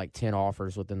 He's gotten 10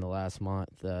 offers within the last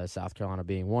month, South Carolina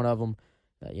being one of them.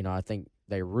 I think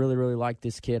they really, really like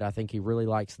this kid. I think he really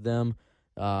likes them.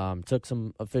 Took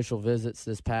some official visits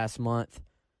this past month.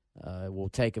 We'll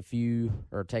take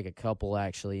a couple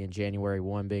actually in January,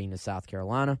 one being to South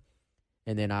Carolina.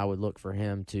 And then I would look for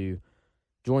him to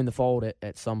join the fold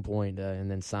at some point and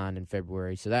then sign in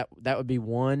February. So that would be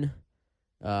one.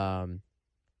 I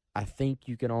think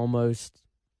you can almost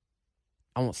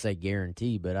I won't say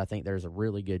guarantee, but I think there's a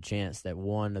really good chance that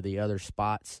one of the other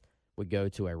spots would go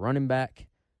to a running back,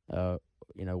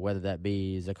 whether that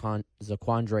be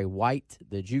Zaquandre White,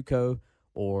 the JUCO,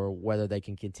 or whether they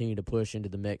can continue to push into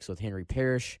the mix with Henry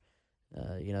Parrish.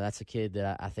 That's a kid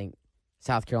that I think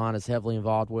South Carolina's heavily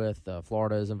involved with.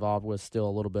 Florida is involved with still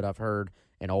a little bit, I've heard.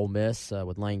 And Ole Miss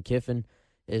with Lane Kiffin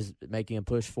is making a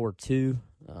push for too.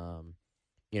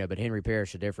 But Henry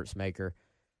Parrish, a difference maker,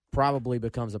 probably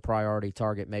becomes a priority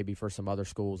target maybe for some other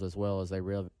schools as well as they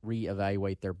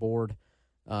reevaluate their board.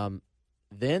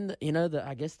 Then,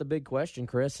 I guess the big question,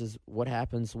 Chris, is what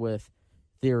happens with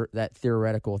that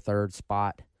theoretical third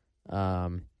spot?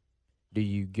 Do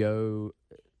you go...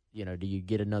 do you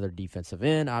get another defensive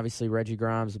end? Obviously, Reggie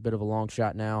Grimes, a bit of a long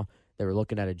shot now. They were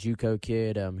looking at a JUCO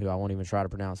kid, who I won't even try to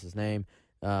pronounce his name,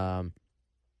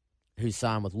 who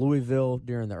signed with Louisville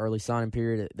during the early signing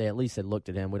period. They at least had looked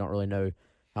at him. We don't really know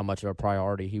how much of a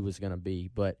priority he was going to be.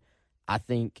 But I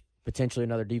think potentially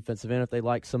another defensive end if they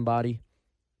like somebody.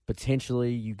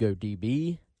 Potentially you go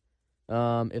DB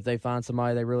if they find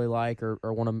somebody they really like or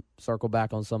want to circle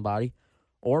back on somebody.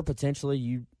 Or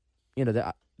potentially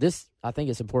this, I think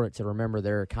it's important to remember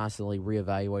they're constantly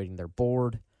reevaluating their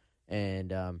board,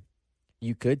 and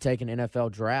you could take an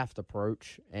NFL draft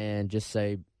approach and just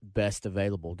say best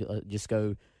available. Just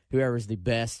go whoever's the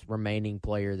best remaining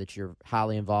player that you're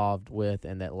highly involved with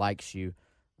and that likes you,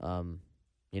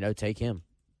 take him.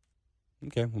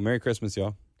 Okay, well, Merry Christmas,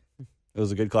 y'all. It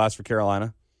was a good class for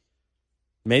Carolina.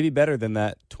 Maybe better than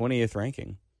that 20th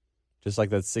ranking, just like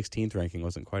that 16th ranking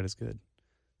wasn't quite as good.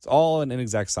 It's all an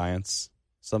inexact science.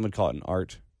 Some would call it an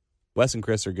art. Wes and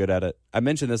Chris are good at it. I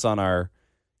mentioned this on our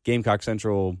Gamecock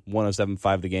Central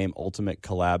 107.5 The Game Ultimate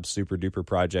Collab Super Duper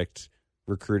Project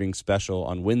recruiting special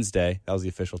on Wednesday. That was the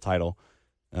official title.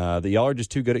 That y'all are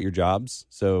just too good at your jobs.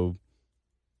 So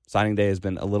signing day has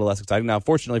been a little less exciting. Now,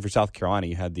 fortunately for South Carolina,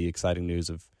 you had the exciting news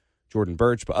of Jordan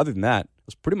Birch. But other than that, it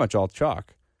was pretty much all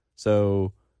chalk.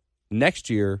 So next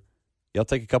year, y'all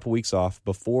take a couple weeks off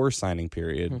before signing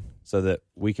period so that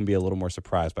we can be a little more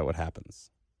surprised by what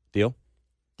happens. Deal?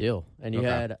 Deal. And you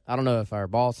had, I don't know if our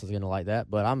boss is going to like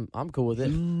that, but I'm cool with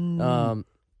it.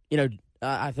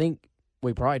 I think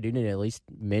we probably do need to at least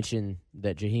mention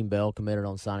that Jaheim Bell committed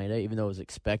on signing day, even though it was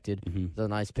expected. Mm-hmm. It was a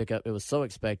nice pickup. It was so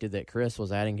expected that Chris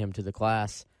was adding him to the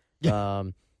class.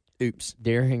 Oops.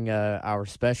 During our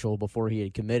special before he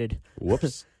had committed.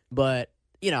 Whoops. But,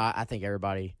 I think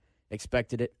everybody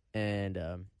expected it. And,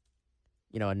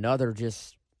 another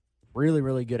just really,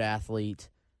 really good athlete,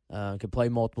 could play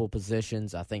multiple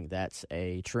positions. I think that's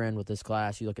a trend with this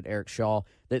class. You look at Eric Shaw.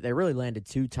 They really landed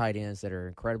two tight ends that are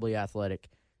incredibly athletic,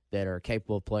 that are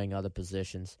capable of playing other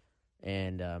positions,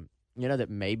 and, that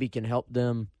maybe can help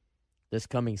them this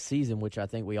coming season, which I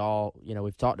think we all,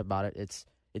 we've talked about it.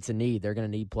 It's a need. They're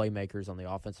going to need playmakers on the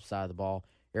offensive side of the ball.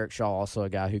 Eric Shaw, also a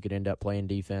guy who could end up playing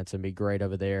defense and be great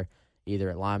over there, either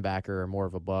at linebacker or more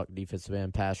of a buck, defensive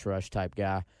end, pass rush type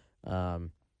guy.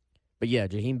 But, yeah,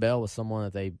 Jaheim Bell was someone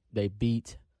that they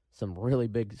beat some really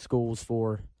big schools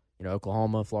for,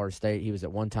 Oklahoma, Florida State. He was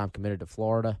at one time committed to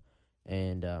Florida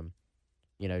and,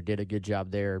 did a good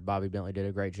job there. Bobby Bentley did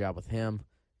a great job with him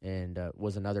and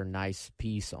was another nice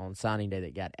piece on signing day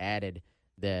that got added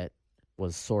that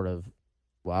was sort of,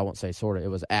 well, I won't say sort of, it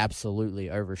was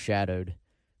absolutely overshadowed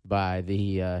by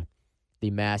the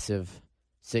massive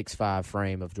 6'5"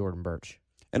 frame of Jordan Birch.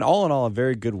 And all in all, a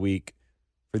very good week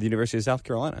for the University of South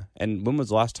Carolina. And when was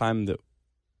the last time that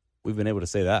we've been able to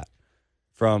say that?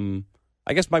 From,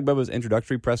 I guess, Mike Bobo's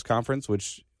introductory press conference,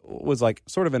 which was like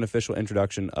sort of an official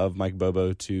introduction of Mike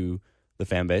Bobo to the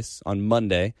fan base on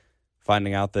Monday,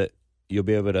 finding out that you'll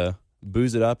be able to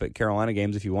booze it up at Carolina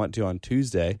games if you want to on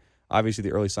Tuesday. Obviously,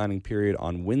 the early signing period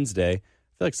on Wednesday. I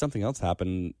feel like something else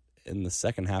happened in the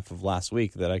second half of last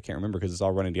week that I can't remember because it's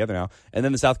all running together now. And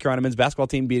then the South Carolina men's basketball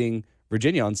team beating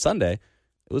Virginia on Sunday.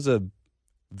 It was a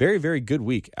very, very good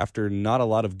week after not a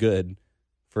lot of good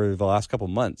for the last couple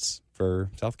months for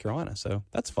South Carolina. So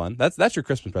that's fun. That's your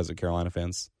Christmas present, Carolina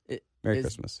fans. Merry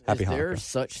Christmas. Happy Hanukkah. Is there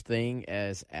such thing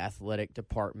as athletic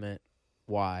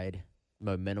department-wide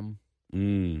momentum?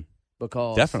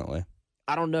 Because definitely.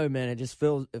 I don't know, man.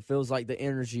 It feels like the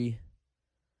energy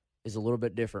is a little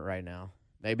bit different right now.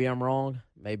 Maybe I'm wrong.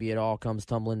 Maybe it all comes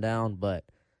tumbling down, but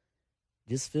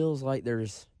it just feels like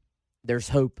there's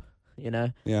hope,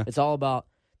 Yeah. It's all about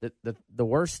the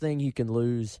worst thing you can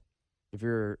lose if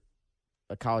you're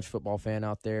a college football fan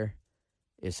out there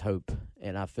is hope.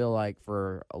 And I feel like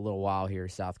for a little while here,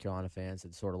 South Carolina fans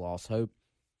had sort of lost hope.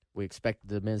 We expected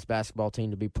the men's basketball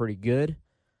team to be pretty good.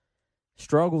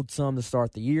 Struggled some to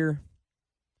start the year.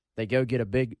 They go get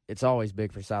it's always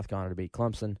big for South Carolina to beat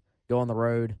Clemson. go on the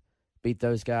road, beat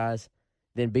those guys,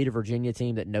 then beat a Virginia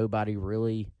team that nobody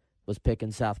really was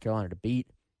picking South Carolina to beat.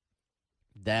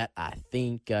 That, I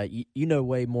think, you know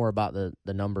way more about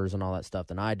the numbers and all that stuff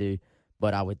than I do,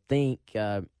 but I would think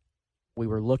we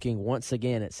were looking once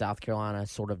again at South Carolina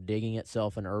sort of digging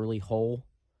itself an early hole,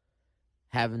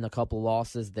 having a couple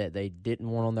losses that they didn't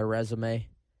want on their resume.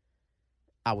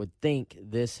 I would think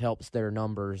this helps their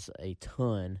numbers a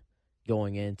ton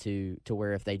going into to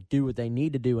where if they do what they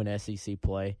need to do in SEC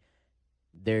play,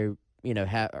 they're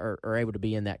are able to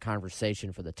be in that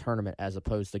conversation for the tournament as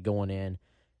opposed to going in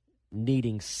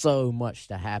needing so much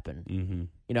to happen.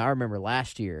 Mm-hmm. I remember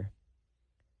last year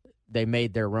they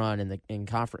made their run in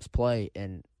conference play,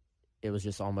 and it was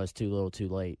just almost too little, too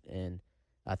late. And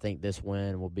I think this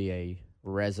win will be a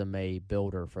resume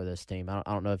builder for this team. I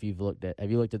don't know if have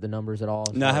you looked at the numbers at all?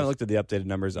 No, I haven't looked at the updated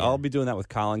numbers. Yeah. I'll be doing that with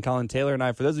Colin Taylor and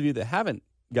I. For those of you that haven't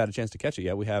got a chance to catch it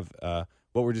yet, we have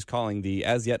what we're just calling the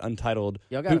as yet untitled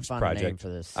Hoops find Project. A name for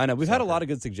this. I know we've had a lot of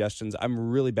good suggestions.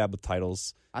 I'm really bad with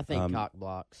titles. I think Cock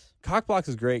Blocks. Cock Blocks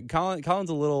is great. Colin's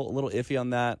a little iffy on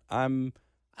that.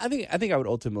 I think I would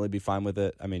ultimately be fine with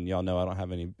it. I mean, y'all know I don't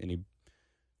have any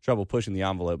trouble pushing the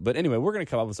envelope. But anyway, we're going to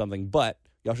come up with something. But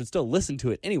y'all should still listen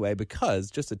to it anyway,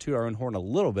 because just to toot our own horn a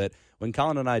little bit, when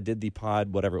Colin and I did the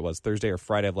pod, whatever it was, Thursday or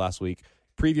Friday of last week,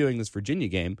 previewing this Virginia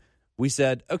game, we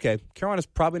said, okay, Carolina's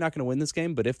probably not going to win this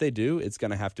game, but if they do, it's going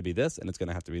to have to be this, and it's going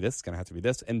to have to be this, it's going to have to be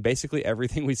this. And basically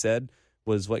everything we said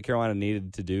was what Carolina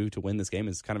needed to do to win this game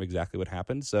is kind of exactly what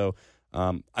happened. So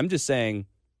I'm just saying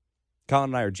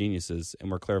Colin and I are geniuses,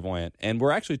 and we're clairvoyant. And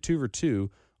we're actually 2 for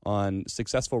 2 on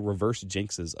successful reverse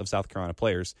jinxes of South Carolina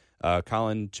players.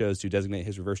 Colin chose to designate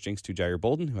his reverse jinx to Jair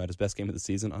Bolden, who had his best game of the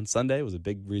season on Sunday. It was a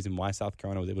big reason why South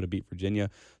Carolina was able to beat Virginia.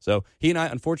 So he and I,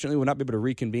 unfortunately, will not be able to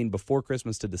reconvene before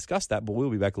Christmas to discuss that, but we'll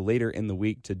be back later in the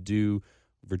week to do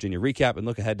Virginia recap and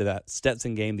look ahead to that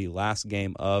Stetson game, the last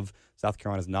game of South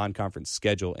Carolina's non-conference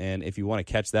schedule. And if you want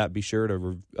to catch that, be sure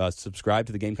to subscribe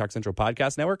to the Gamecock Central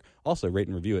Podcast Network. Also, rate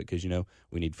and review it, because,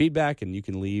 we need feedback, and you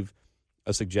can leave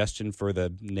a suggestion for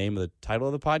the name of the title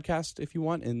of the podcast if you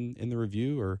want in the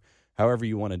review, or however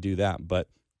you want to do that. But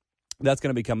that's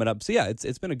going to be coming up. So yeah,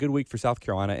 it's been a good week for South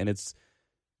Carolina, and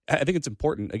I think it's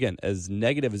important, again, as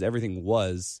negative as everything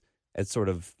was at sort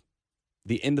of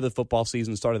the end of the football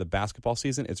season, start of the basketball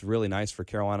season, it's really nice for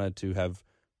Carolina to have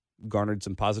garnered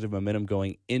some positive momentum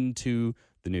going into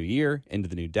the new year, into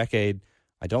the new decade.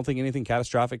 I don't think anything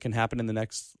catastrophic can happen in the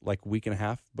next week and a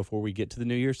half before we get to the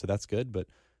new year, so that's good. But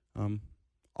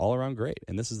all around great.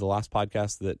 And this is the last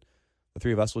podcast that the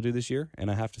three of us will do this year. And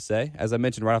I have to say, as I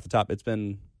mentioned right off the top, it's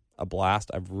been a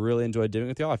blast. I've really enjoyed doing it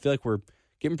with y'all. I feel like we're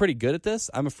getting pretty good at this.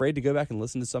 I'm afraid to go back and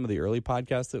listen to some of the early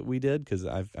podcasts that we did, because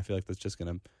I feel like that's just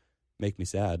going to make me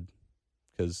sad,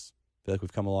 because I feel like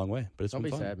we've come a long way. But it's Don't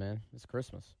been be fun. sad, man. It's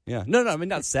Christmas. Yeah. No, I mean,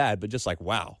 not sad, but just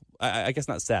wow. I guess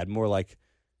not sad. More like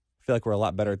I feel like we're a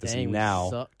lot better at this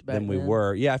now than we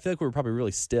were. Yeah, I feel like we were probably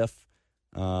really stiff.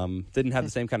 Didn't have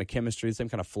the same kind of chemistry, the same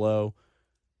kind of flow.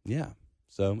 Yeah.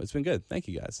 So it's been good. Thank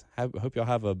you, guys. Hope y'all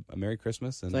have a Merry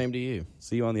Christmas. And same to you.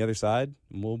 See you on the other side,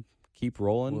 and we'll keep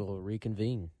rolling. We'll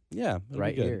reconvene. Yeah.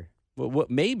 Right here. Well,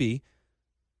 maybe,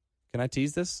 can I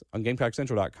tease this? On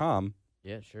GamecockCentral.com.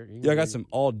 Yeah, sure. I got some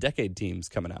all-decade teams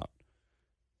coming out.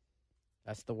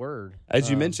 That's the word. As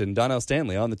you mentioned, Donnell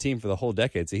Stanley on the team for the whole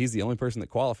decade, so he's the only person that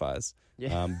qualifies.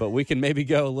 Yeah. But we can maybe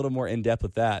go a little more in-depth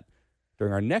with that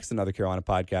during our next Another Carolina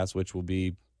podcast, which will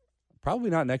be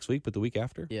probably not next week, but the week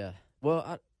after. Yeah. Well,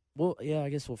 I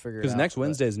guess we'll figure it out. Because next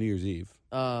Wednesday is New Year's Eve.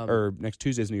 Or next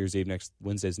Tuesday is New Year's Eve, next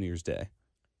Wednesday is New Year's Day.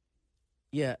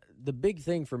 Yeah, the big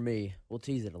thing for me, we'll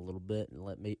tease it a little bit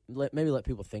and maybe let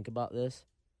people think about this.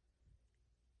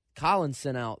 Colin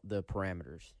sent out the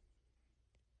parameters.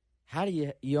 How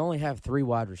do you only have 3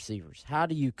 wide receivers? How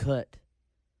do you cut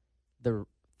down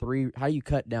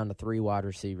to 3 wide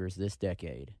receivers this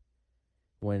decade,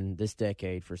 when this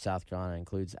decade for South Carolina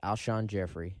includes Alshon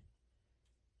Jeffrey,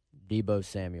 Deebo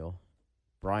Samuel,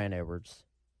 Brian Edwards,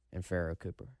 and Pharaoh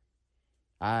Cooper?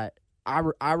 I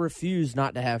refuse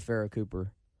not to have Pharaoh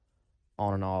Cooper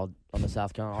on the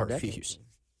South Carolina all decade.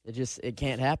 Refuse. It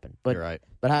can't happen. But you're right.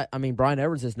 But I mean, Brian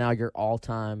Edwards is now your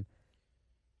all-time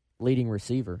leading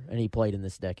receiver, and he played in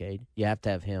this decade. You have to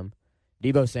have him.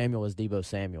 Deebo Samuel is Deebo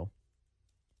Samuel,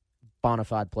 bona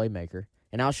fide playmaker,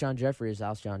 and Alshon Jeffrey is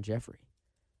Alshon Jeffrey.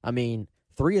 I mean,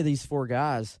 3 of these 4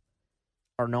 guys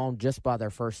are known just by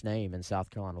their first name in South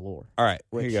Carolina lore. All right,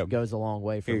 which here you go. Goes a long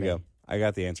way for me. Here you go. I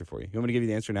got the answer for you. You want me to give you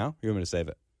the answer now, or you want me to save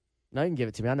it? No, you can give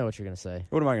it to me. I know what you're going to say.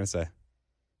 What am I going to say?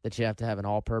 That you have to have an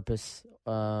all-purpose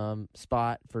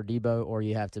spot for Deebo, or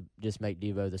you have to just make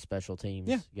Deebo the special teams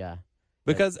guy.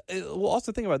 Because, well,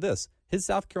 also think about this. His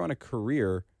South Carolina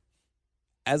career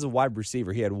as a wide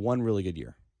receiver, he had one really good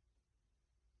year.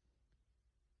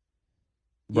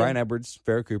 Brian Edwards,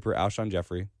 Farrah Cooper, Alshon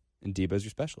Jeffrey, and Debo's your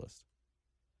specialist.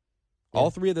 Yeah. All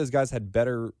three of those guys had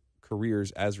better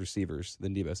careers as receivers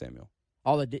than Debo Samuel.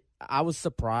 I was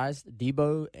surprised.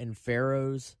 Debo and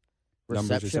Farrow's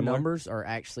reception numbers are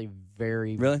actually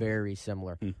very, very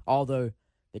similar. Although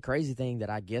the crazy thing that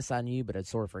I guess I knew, but I'd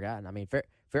sort of forgotten. I mean,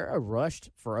 Farrow rushed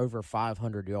for over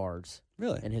 500 yards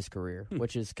in his career,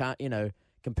 which is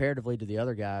comparatively to the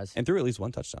other guys. And threw at least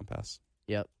one touchdown pass.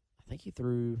 Yep. I think he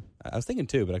threw. I was thinking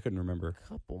two, but I couldn't remember. A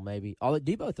couple, maybe.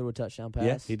 Debo threw a touchdown pass.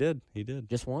 Yeah, he did.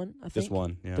 Just one, I think. Just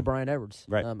one, yeah. To Brian Edwards,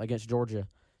 right, against Georgia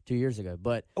 2 years ago.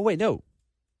 But oh wait, no,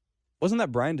 wasn't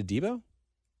that Brian to Debo?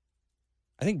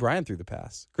 I think Brian threw the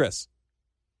pass. Chris,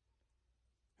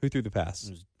 who threw the pass?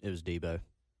 It was Debo.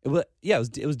 It was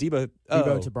Debo.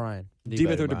 Debo to Brian.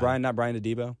 Debo threw to Brian, not Brian to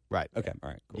Debo. Right. Okay. All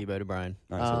right. Cool. Debo to Brian.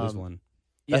 All right. So there's one.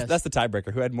 Yes. That's the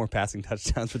tiebreaker. Who had more passing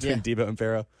touchdowns between Debo and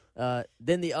Farrow?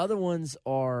 Then the other ones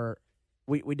are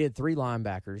we did 3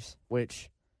 linebackers, which,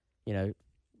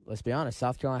 let's be honest,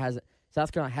 South Carolina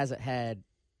hasn't had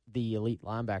the elite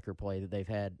linebacker play that they've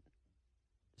had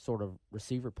sort of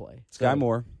receiver play. Sky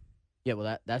Moore. Yeah,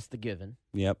 well that's the given.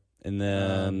 Yep. And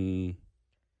then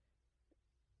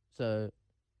I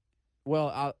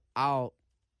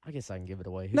guess I can give it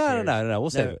away. No. We'll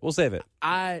save it. We'll save it.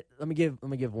 Let me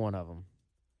give one of them.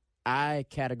 I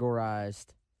categorized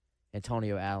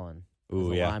Antonio Allen as a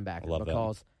linebacker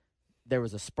because there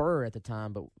was a spur at the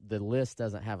time, but the list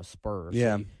doesn't have a spur.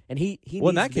 Yeah. So he well,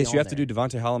 in that case, you have to do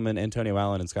Devontae Holloman, Antonio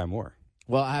Allen, and Sky Moore.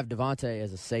 Well, I have Devontae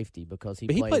as a safety because he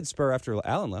played spur after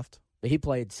Allen left. But he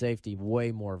played safety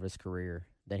way more of his career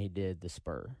than he did the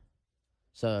spur.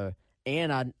 So,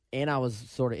 and I was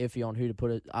sort of iffy on who to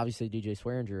put it. Obviously, DJ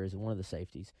Swearinger is one of the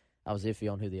safeties. I was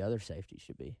iffy on who the other safety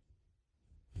should be.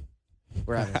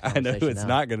 We're having this I know who it's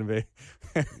not going to be.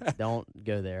 Don't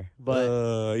go there. But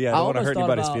I don't want to hurt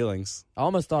anybody's feelings. I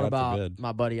almost thought about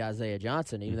my buddy Isaiah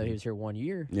Johnson, even though he was here 1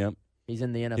 year. Yep. He's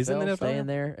in the NFL, staying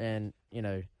there, and,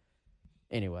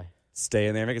 anyway.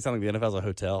 Staying there. Make it sound like the NFL's a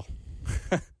hotel.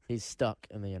 He's stuck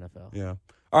in the NFL. Yeah.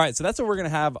 All right, so that's what we're going to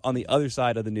have on the other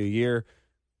side of the new year.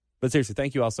 But seriously,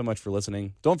 thank you all so much for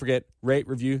listening. Don't forget, rate,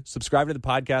 review, subscribe to the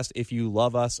podcast if you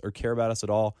love us or care about us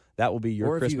at all. That will be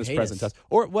your Christmas present to us.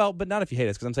 But not if you hate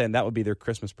us, because I'm saying that would be their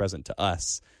Christmas present to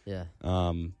us. Yeah.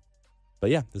 But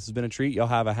yeah, this has been a treat. Y'all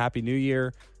have a happy New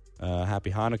Year,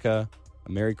 happy Hanukkah,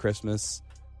 a Merry Christmas.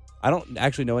 I don't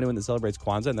actually know anyone that celebrates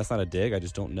Kwanzaa, and that's not a dig. I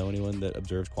just don't know anyone that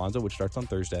observes Kwanzaa, which starts on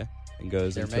Thursday and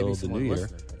goes until the New Year.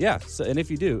 Yeah. So, and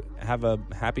if you do, have a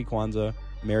happy Kwanzaa,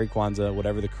 Merry Kwanzaa,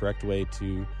 whatever the correct way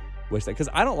to wish that. Because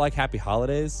I don't like happy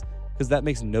holidays because that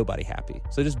makes nobody happy.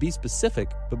 So just be specific,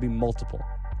 but be multiple.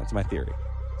 That's my theory.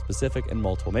 Specific and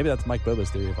multiple. Maybe that's Mike Boba's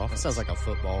theory of offense. That sounds like a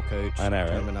football coach. I know, right?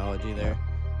 Terminology there.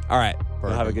 All right.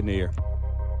 Well, have a good New Year.